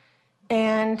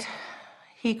 and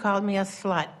he called me a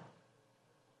slut.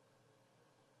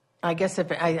 I guess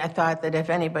I thought that if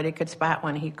anybody could spot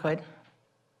one, he could.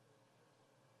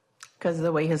 because of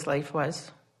the way his life was.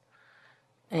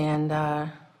 And I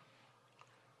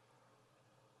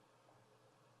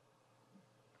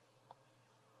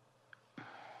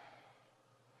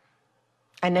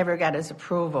never got his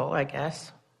approval, I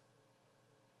guess.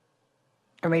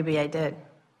 Or maybe I did.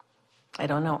 I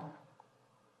don't know.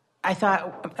 I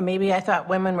thought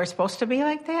women were supposed to be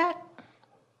like that.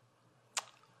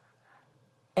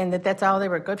 And that's all they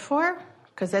were good for,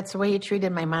 because that's the way he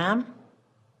treated my mom.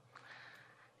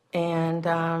 And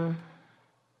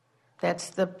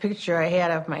that's the picture I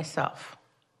had of myself.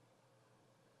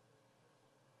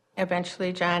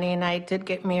 Eventually, Johnny and I did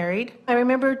get married. I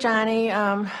remember Johnny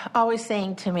always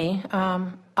saying to me,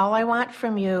 all I want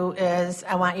from you is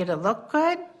I want you to look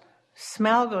good,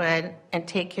 smell good, and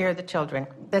take care of the children.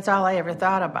 That's all I ever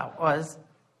thought about was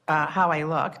how I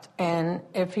looked. And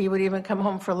if he would even come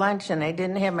home for lunch and I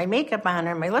didn't have my makeup on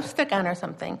or my lipstick on or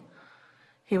something,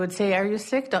 he would say, are you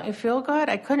sick? Don't you feel good?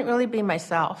 I couldn't really be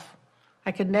myself.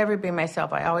 I could never be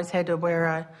myself. I always had to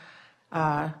wear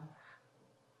a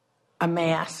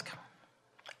mask.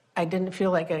 I didn't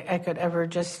feel like I could ever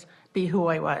just be who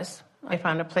I was. I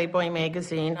found a Playboy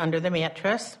magazine under the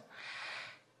mattress.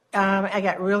 I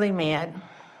got really mad,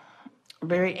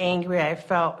 very angry. I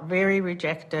felt very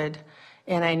rejected,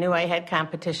 and I knew I had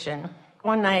competition.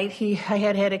 One night, I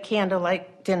had a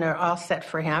candlelight dinner all set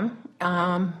for him.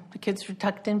 The kids were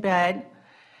tucked in bed,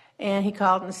 and he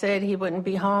called and said he wouldn't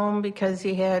be home because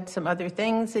he had some other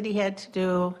things that he had to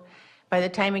do. By the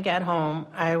time he got home,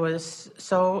 I was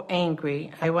so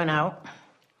angry. I went out,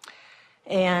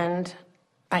 and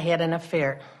I had an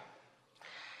affair.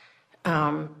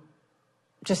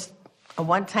 Just a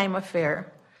one-time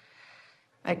affair.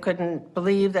 I couldn't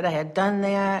believe that I had done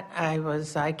that.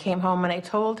 I came home and I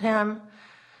told him,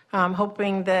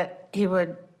 hoping that he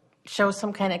would show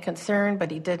some kind of concern,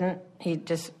 but he didn't. He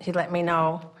let me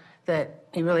know that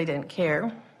he really didn't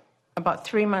care. About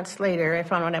 3 months later, I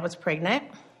found out I was pregnant,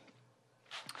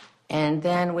 and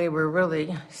then we were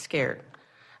really scared.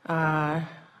 I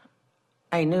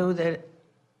knew that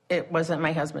it wasn't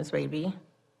my husband's baby.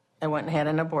 I went and had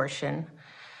an abortion.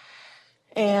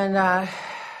 And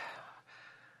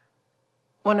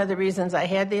one of the reasons I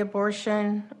had the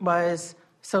abortion was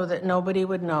so that nobody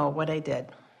would know what I did,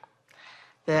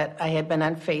 that I had been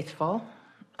unfaithful.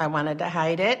 I wanted to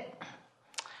hide it.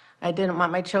 I didn't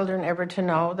want my children ever to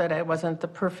know that I wasn't the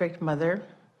perfect mother,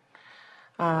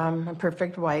 a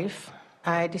perfect wife.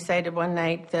 I decided one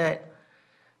night that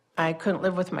I couldn't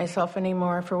live with myself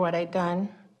anymore for what I'd done.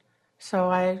 So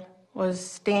I was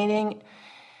standing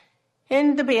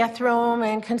in the bathroom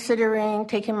and considering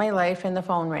taking my life, and the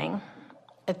phone rang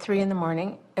at 3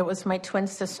 a.m. It was my twin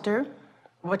sister.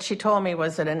 What she told me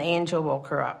was that an angel woke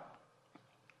her up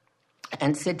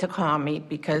and said to call me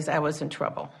because I was in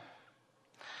trouble.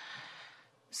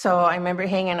 So I remember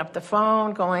hanging up the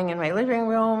phone, going in my living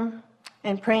room,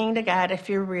 and praying to God, if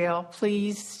you're real,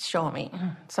 please show me.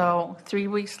 So 3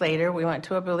 weeks later, we went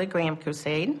to a Billy Graham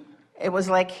crusade. It was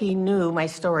like he knew my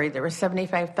story. There were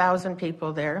 75,000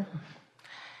 people there.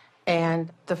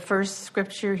 And the first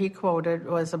scripture he quoted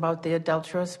was about the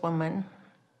adulterous woman.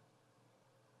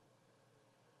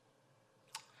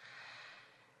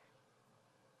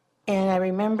 And I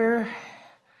remember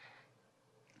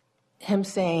him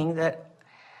saying that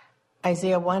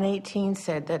Isaiah 1:18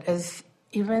 said that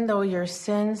even though your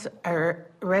sins are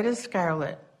red as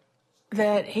scarlet,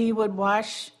 that he would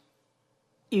wash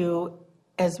you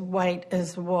as white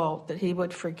as wool, that he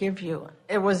would forgive you.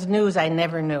 It was news I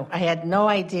never knew. I had no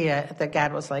idea that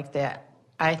God was like that.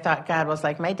 I thought God was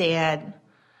like my dad,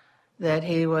 that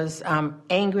he was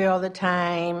angry all the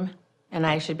time, and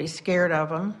I should be scared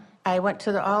of him. I went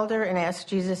to the altar and asked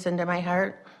Jesus into my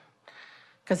heart,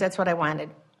 because that's what I wanted.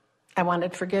 I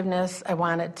wanted forgiveness.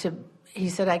 He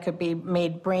said I could be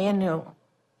made brand new.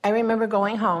 I remember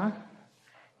going home,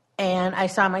 and I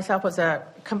saw myself as a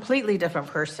completely different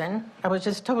person. I was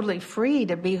just totally free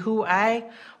to be who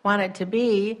I wanted to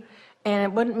be, and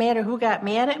it wouldn't matter who got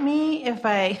mad at me if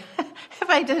I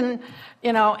didn't,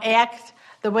 act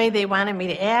the way they wanted me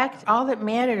to act. All that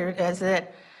mattered is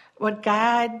that what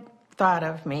God thought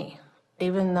of me.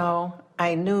 Even though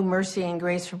I knew mercy and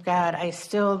grace from God, I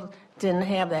still didn't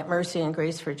have that mercy and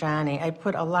grace for Johnny. I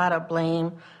put a lot of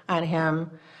blame on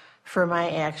him for my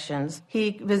actions.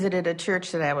 He visited a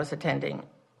church that I was attending,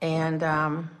 and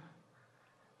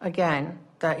again,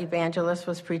 the evangelist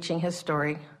was preaching his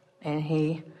story, and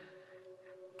he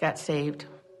got saved.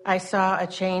 I saw a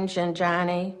change in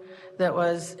Johnny that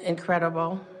was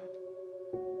incredible.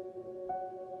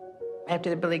 After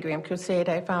the Billy Graham crusade,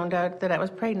 I found out that I was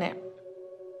pregnant.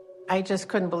 I just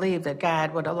couldn't believe that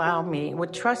God would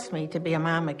would trust me to be a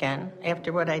mom again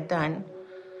after what I'd done,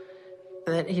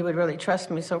 that he would really trust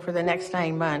me. So for the next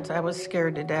 9 months, I was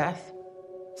scared to death.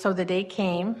 So the day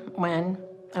came when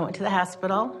I went to the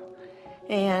hospital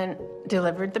and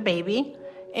delivered the baby.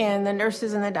 And the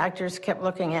nurses and the doctors kept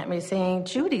looking at me saying,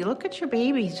 Judy, look at your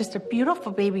baby. He's just a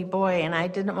beautiful baby boy. And I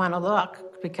didn't want to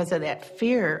look because of that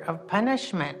fear of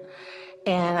punishment.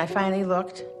 And I finally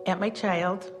looked at my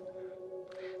child,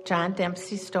 John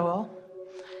Dempsey Stoll.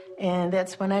 And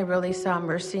that's when I really saw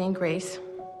mercy and grace.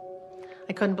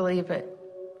 I couldn't believe it,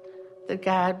 that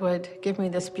God would give me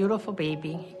this beautiful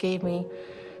baby. He gave me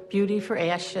beauty for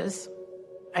ashes.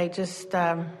 I just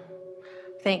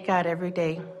thank God every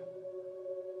day.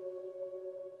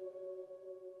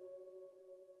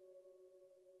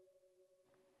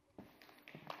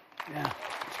 Yeah,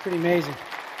 it's pretty amazing.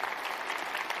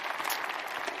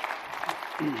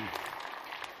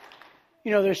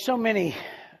 You know, there's so many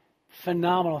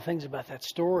phenomenal things about that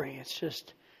story. It's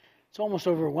almost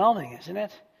overwhelming, isn't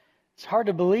it? It's hard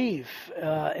to believe.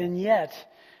 And yet,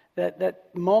 that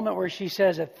moment where she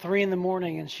says at 3 a.m.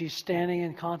 and she's standing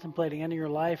and contemplating ending her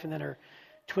life, and then her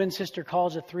twin sister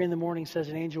calls at 3 a.m, says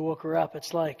an angel woke her up.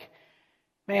 It's like,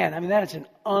 man, I mean, that is an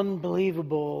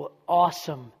unbelievable,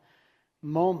 awesome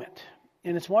moment.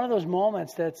 And it's one of those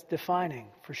moments that's defining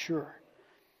for sure.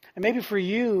 And maybe for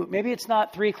you, maybe it's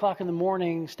not 3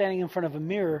 a.m. standing in front of a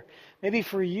mirror. Maybe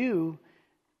for you,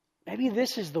 maybe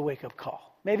this is the wake-up call.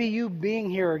 Maybe you being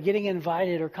here or getting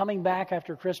invited or coming back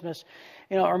after Christmas,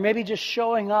 or maybe just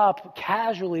showing up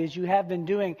casually as you have been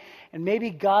doing. And maybe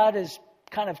God is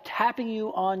kind of tapping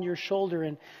you on your shoulder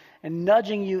and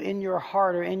nudging you in your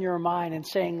heart or in your mind and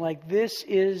saying, like, this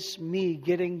is me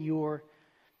getting your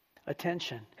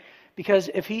attention. Because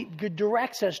if he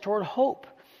directs us toward hope,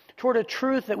 toward a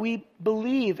truth that we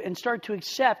believe and start to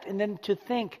accept and then to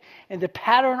think and to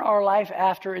pattern our life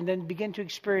after and then begin to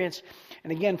experience.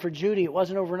 And again, for Judy, it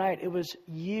wasn't overnight. It was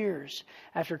years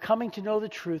after coming to know the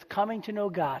truth, coming to know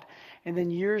God. And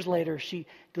then years later, she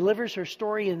delivers her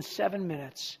story in 7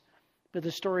 minutes. But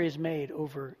the story is made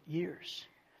over years.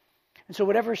 And so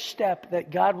whatever step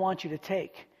that God wants you to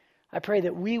take, I pray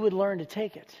that we would learn to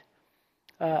take it.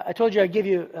 I told you I'd give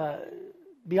you...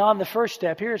 beyond the first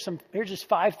step, here's just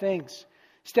 5 things.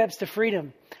 Steps to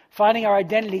freedom. Finding our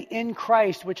identity in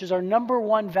Christ, which is our number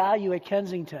one value at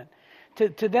Kensington.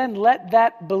 To then let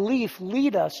that belief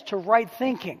lead us to right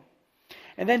thinking.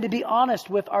 And then to be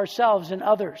honest with ourselves and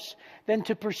others. Then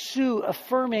to pursue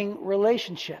affirming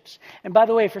relationships. And by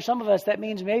the way, for some of us, that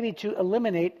means maybe to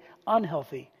eliminate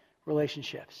unhealthy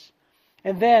relationships.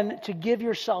 And then to give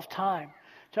yourself time.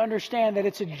 To understand that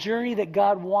it's a journey that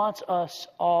God wants us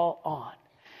all on.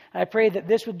 I pray that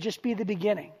this would just be the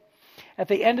beginning. At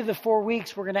the end of the 4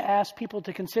 weeks, we're going to ask people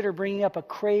to consider bringing up a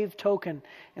crave token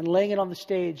and laying it on the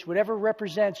stage, whatever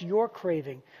represents your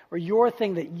craving or your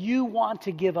thing that you want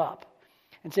to give up.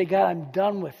 And say, God, I'm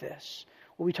done with this.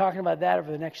 We'll be talking about that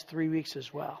over the next 3 weeks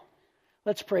as well.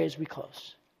 Let's pray as we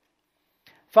close.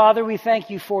 Father, we thank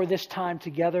you for this time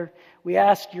together. We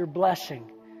ask your blessing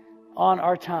on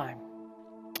our time.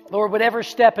 Lord, whatever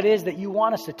step it is that you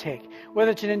want us to take,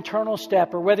 whether it's an internal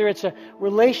step or whether it's a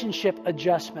relationship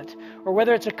adjustment or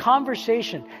whether it's a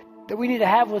conversation that we need to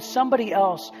have with somebody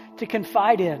else to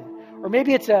confide in, or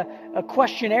maybe it's a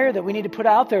questionnaire that we need to put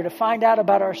out there to find out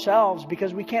about ourselves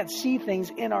because we can't see things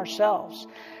in ourselves.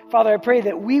 Father, I pray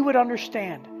that we would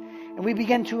understand and we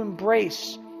begin to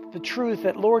embrace the truth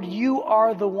that, Lord, you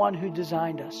are the one who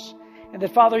designed us. And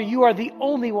that, Father, you are the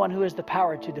only one who has the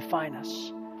power to define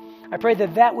us. I pray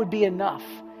that that would be enough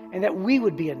and that we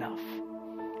would be enough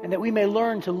and that we may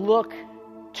learn to look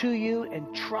to you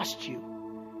and trust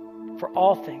you for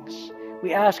all things.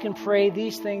 We ask and pray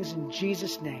these things in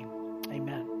Jesus' name.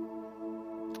 Amen.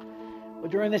 Well,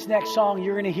 during this next song,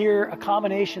 you're going to hear a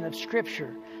combination of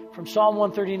scripture from Psalm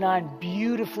 139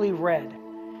 beautifully read,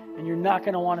 and you're not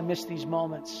going to want to miss these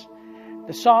moments.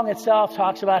 The song itself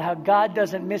talks about how God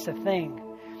doesn't miss a thing.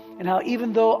 And how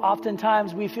even though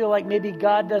oftentimes we feel like maybe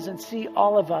God doesn't see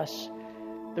all of us,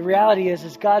 the reality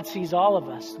is God sees all of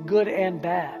us, good and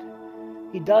bad.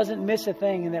 He doesn't miss a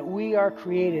thing, and that we are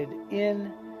created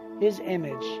in His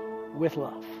image with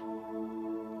love.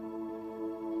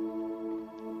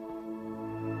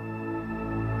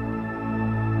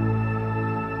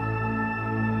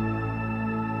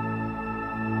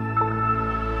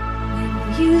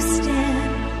 When you stand,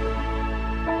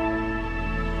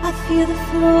 I feel the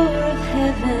floor of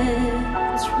heaven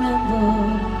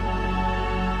tremble.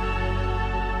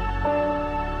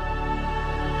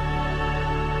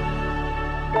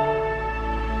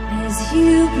 As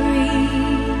you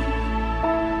breathe,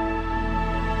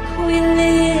 we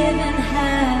live and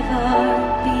have our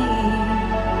being.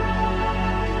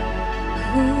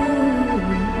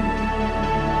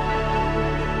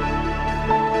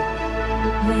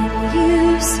 When you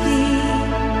speak,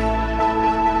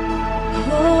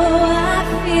 oh, I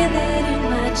feel it in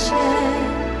my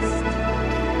chest.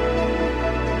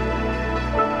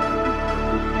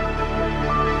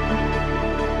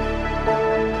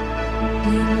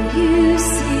 When you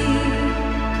see,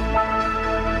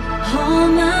 all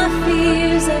my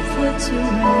fears are put to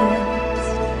rest.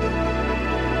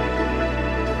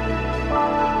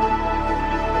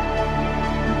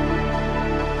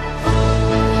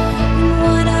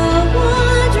 What a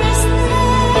wondrous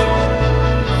thing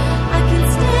I can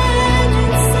stand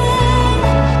and say,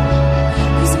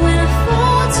 'cause when I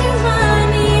fall to my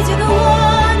knees, you're the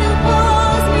one who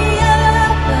pulls me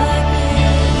up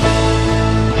again.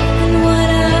 And what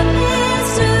a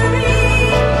mystery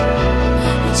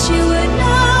that you would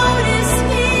notice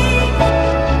me,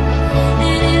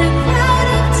 and in a crowd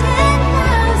of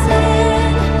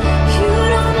 10,000, you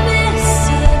don't miss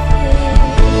a thing.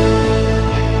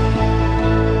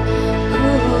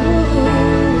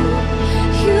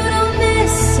 You don't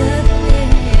miss a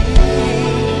thing.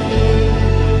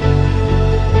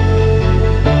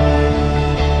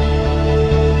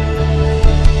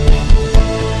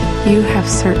 You have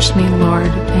searched me,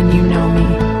 Lord, and you know me.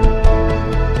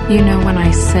 You know when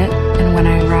I sit and when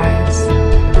I rise.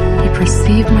 You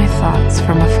perceive my thoughts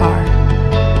from afar.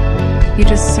 You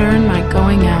discern my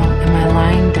going out and my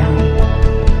lying down.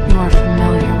 You are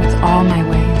familiar with all my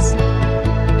ways.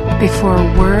 Before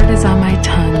a word is on my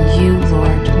tongue, you,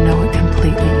 Lord, know it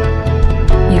completely.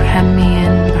 You hem me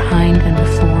in behind and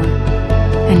before,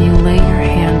 and you lay your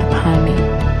hand upon me.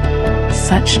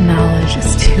 Such knowledge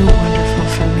is too wonderful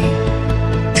for me,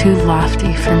 too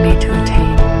lofty for me to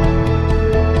attain.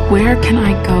 Where can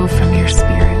I go from your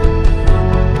spirit?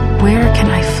 Where can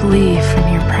I flee from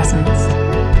your presence?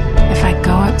 If I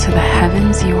go up to the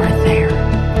heavens, you are there.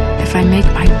 If I make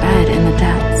my bed in the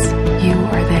depths, you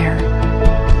are there.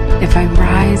 If I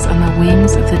rise on the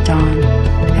wings of the dawn,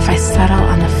 if I settle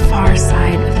on the far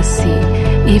side of the sea,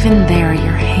 even there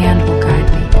your hand will guide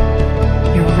me.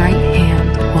 Your right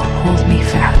hand will hold me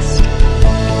fast.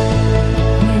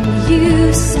 When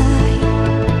you sigh,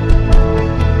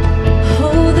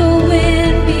 oh, the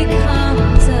wind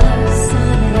becomes a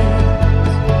sonnet.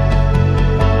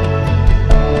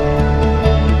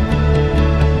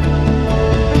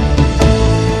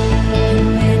 And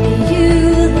when you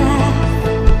laugh,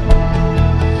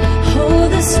 oh,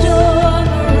 the storm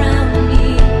around me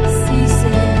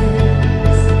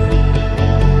ceases.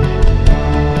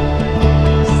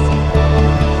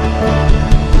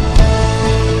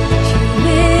 You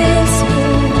whisper,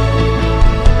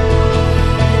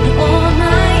 and all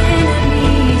my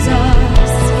enemies are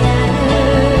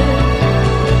scattered.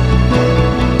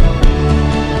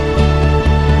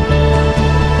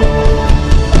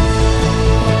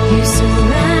 You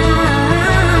surround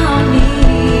me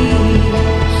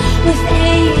with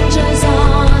angels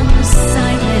on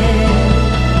assignment.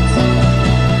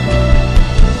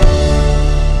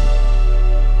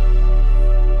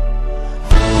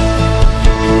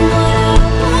 And what a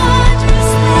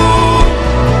wondrous thing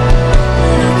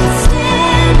that I can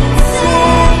stand and say,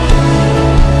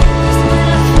 'cause when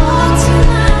I fall to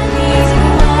my knees,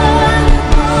 you're the one who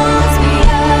pulls me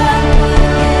up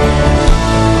again.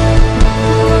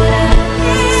 What a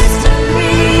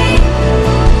mystery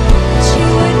that you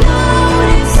would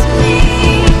notice me,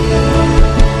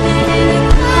 and in a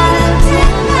crowd of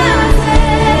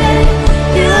 10,000,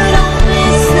 you don't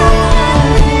miss a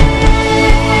thing.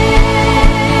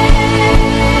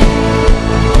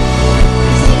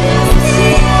 'Cause you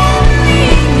see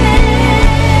everything.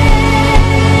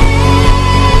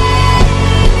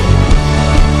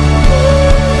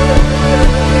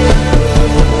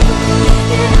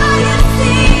 And I am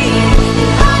seen,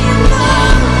 and I am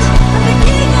loved of the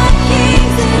King of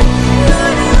Kings and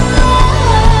Lord of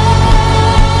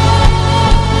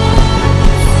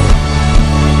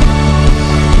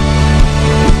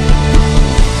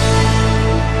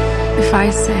If I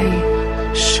say,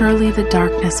 surely the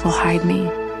darkness will hide me,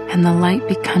 and the light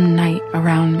become night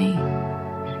around me,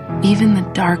 even the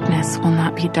darkness will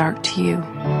not be dark to you.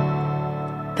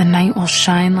 The night will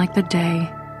shine like the day,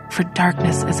 for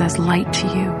darkness is as light to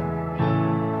you.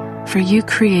 For you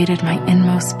created my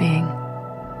inmost being.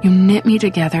 You knit me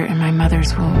together in my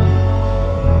mother's womb.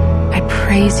 I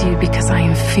praise you because I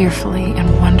am fearfully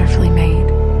and wonderfully made.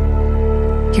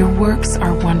 Your works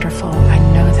are wonderful, I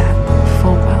know that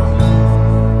full well.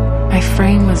 My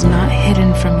frame was not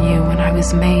hidden from you when I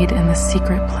was made in the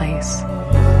secret place.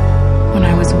 when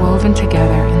I was woven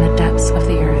together in the depths of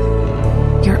the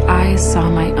earth. Your eyes saw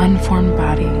my unformed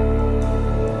body.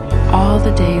 All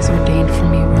the days ordained for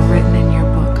me were written in your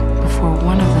book before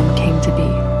one of them came to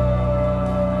be.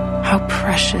 How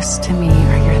precious to me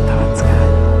are your thoughts,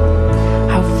 God.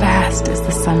 How vast is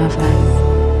the sum of them.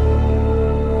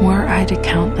 Were I to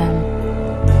count them,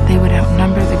 they would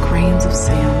outnumber the grains of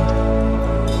sand.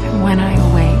 And when I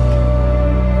awake,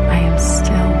 I am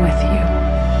still with you.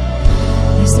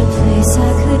 There's no place I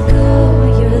could go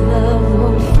where your love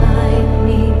won't find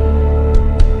me.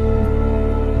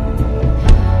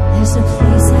 There's no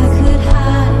place I could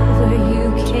hide where you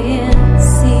can't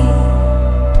see.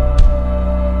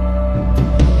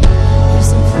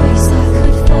 There's no place I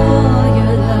could fall,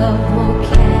 your love won't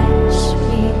catch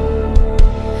me.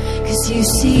 'Cause you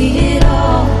see it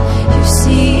all, you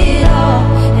see it all,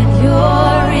 and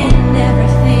you're in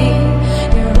everything,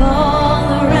 you're all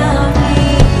around me.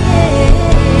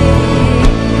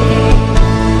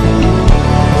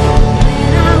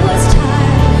 When I was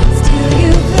tired, still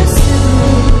you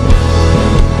pursued.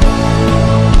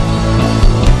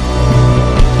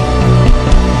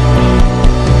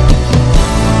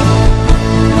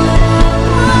 What a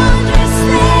wondrous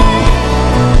thing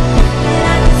that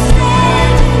I can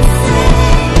stand and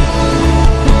sing.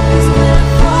 'Cause when I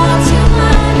fall to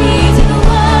my knees, you're the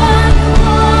one who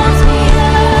holds me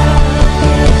up.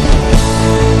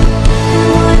 And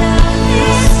what a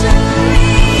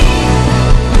mystery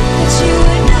that you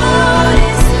would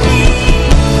notice me.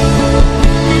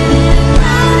 And in a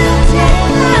crowd of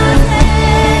 10,000,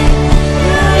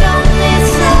 you don't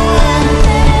miss a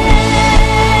thing.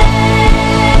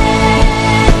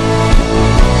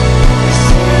 'Cause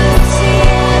you see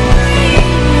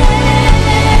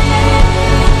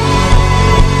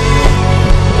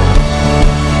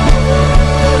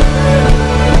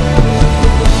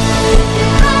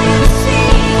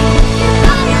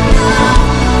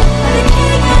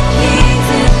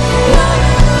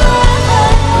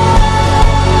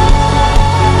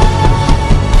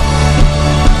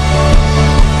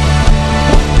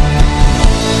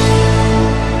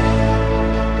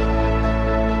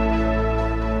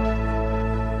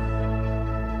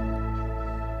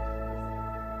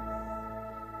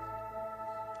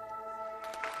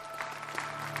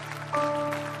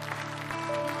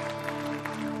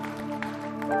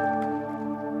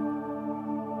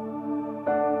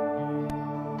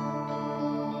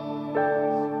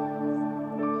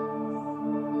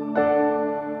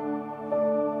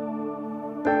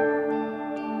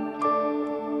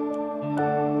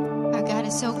Our God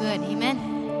is so good. Amen.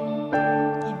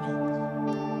 Amen.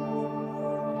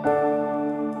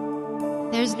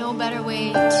 There's no better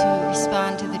way to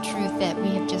respond to the truth that we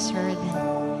have just heard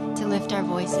than to lift our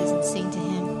voices and sing to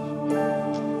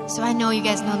Him. So I know you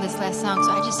guys know this last song,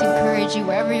 so I just encourage you,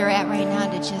 wherever you're at right now,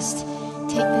 to just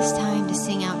take this time to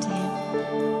sing out to Him.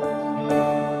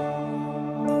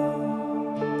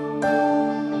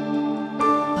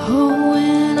 Oh,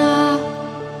 when I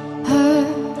heard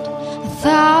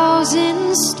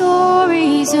 1,000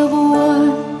 stories of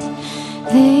what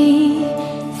they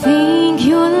think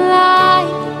you're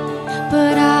like,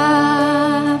 but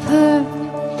I've heard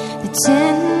the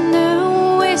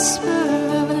tender whisper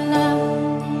of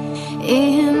love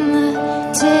in the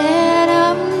dead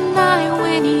of night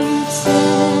when you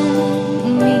tell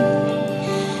me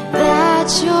that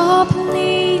you're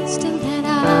pleased and that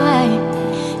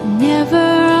I'm never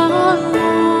alone.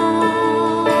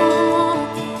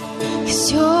 'Cause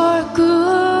you're a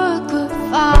good, good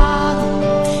Father.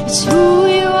 It's who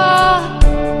you are.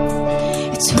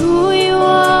 It's who you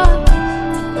are.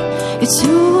 It's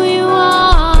who you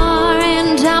are.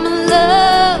 And I'm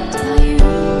loved by you.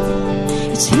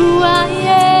 It's who I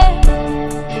am.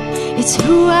 It's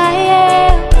who I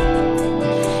am.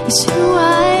 It's who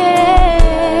I am.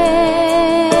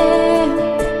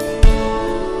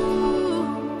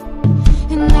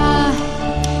 And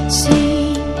I've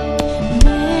seen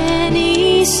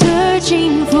many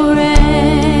searching for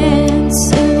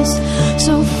answers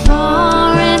so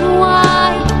far and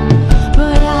wide,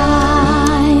 but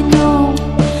I know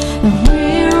that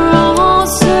we're all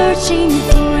searching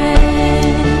for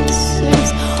answers.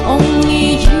 Only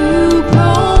you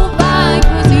provide,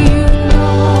 'cause you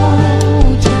know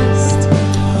just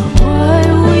what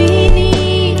we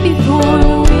need before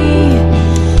we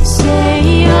say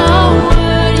a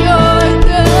word. You're a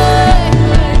good,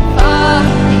 good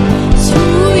Father. It's who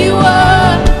you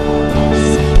are.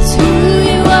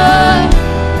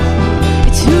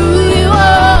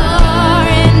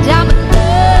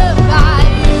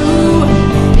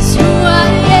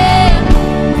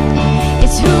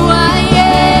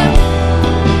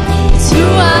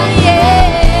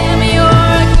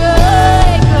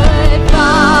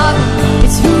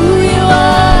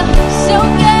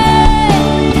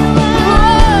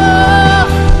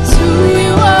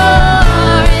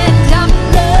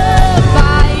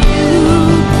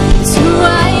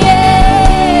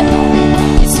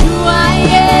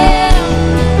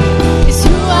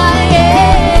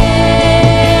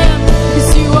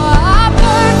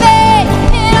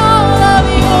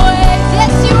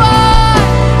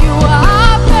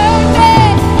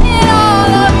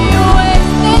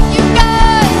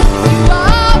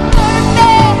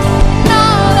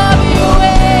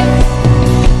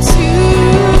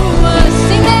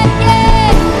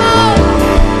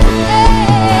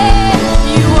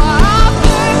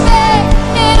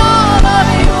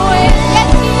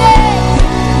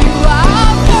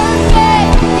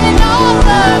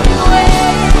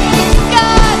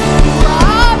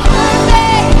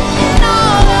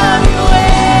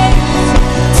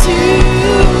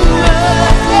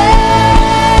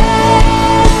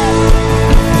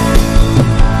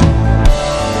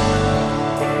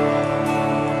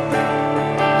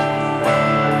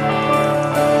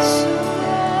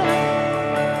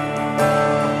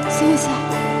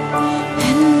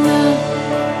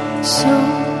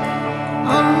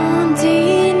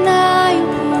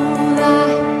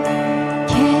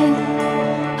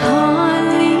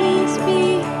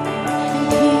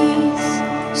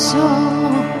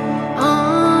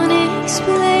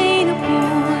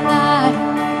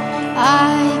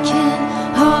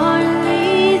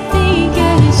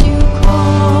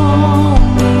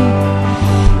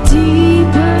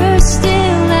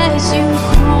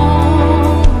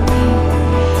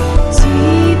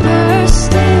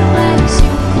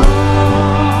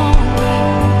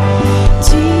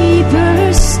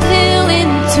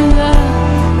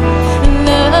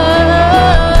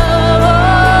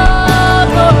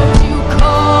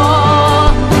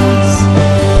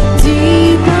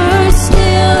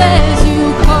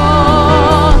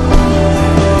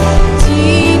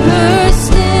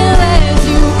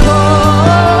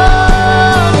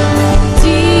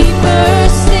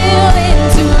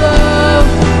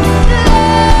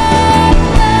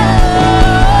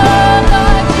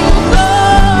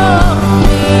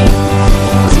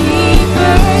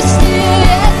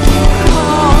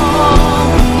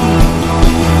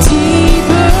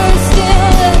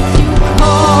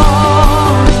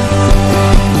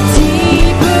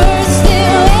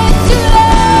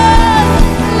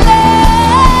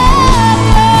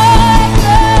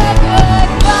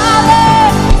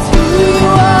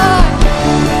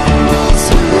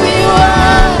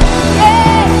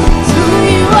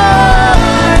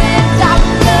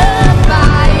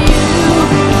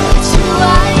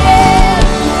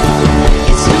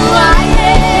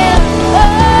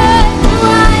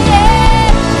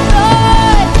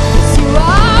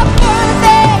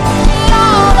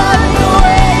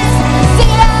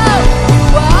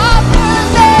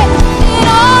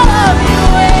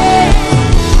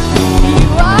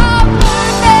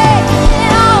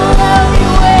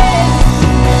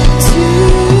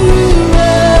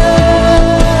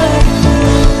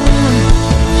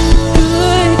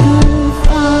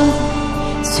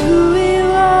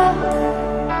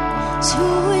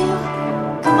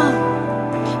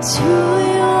 It's who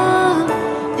you are,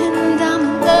 and I'm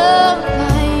loved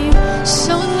by you.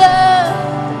 So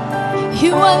loved,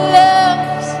 you are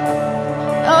loved.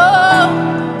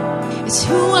 Oh, it's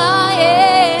who I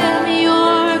am.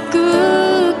 You're a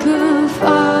good, good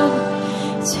Father.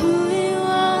 It's who you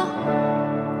are.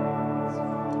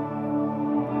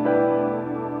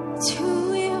 It's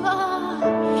who you are,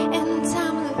 and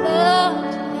I'm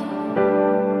loved.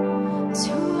 It's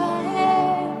who I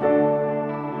am.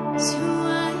 It's who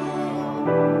I am.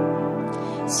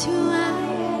 It's who I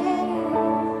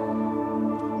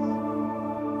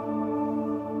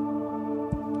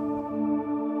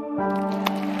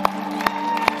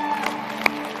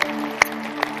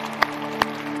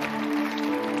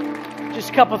Just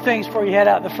a couple things before you head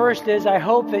out. The first is I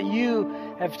hope that you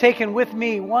have taken with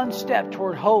me one step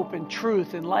toward hope and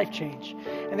truth and life change,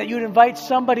 and that you would invite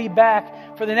somebody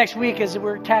back for the next week as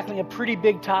we're tackling a pretty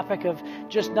big topic of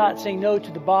just not saying no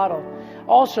to the bottle.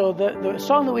 Also, the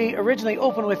song that we originally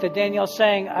opened with that Danielle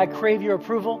sang, I Crave Your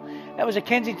Approval, that was a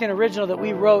Kensington original that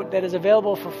we wrote that is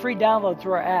available for free download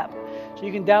through our app. So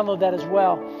you can download that as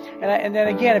well. And then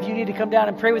again, if you need to come down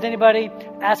and pray with anybody,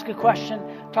 ask a question,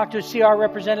 talk to a CR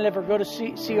representative, or go to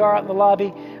CR out in the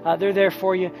lobby. They're there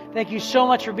for you. Thank you so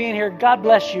much for being here. God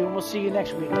bless you, and we'll see you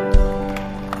next week.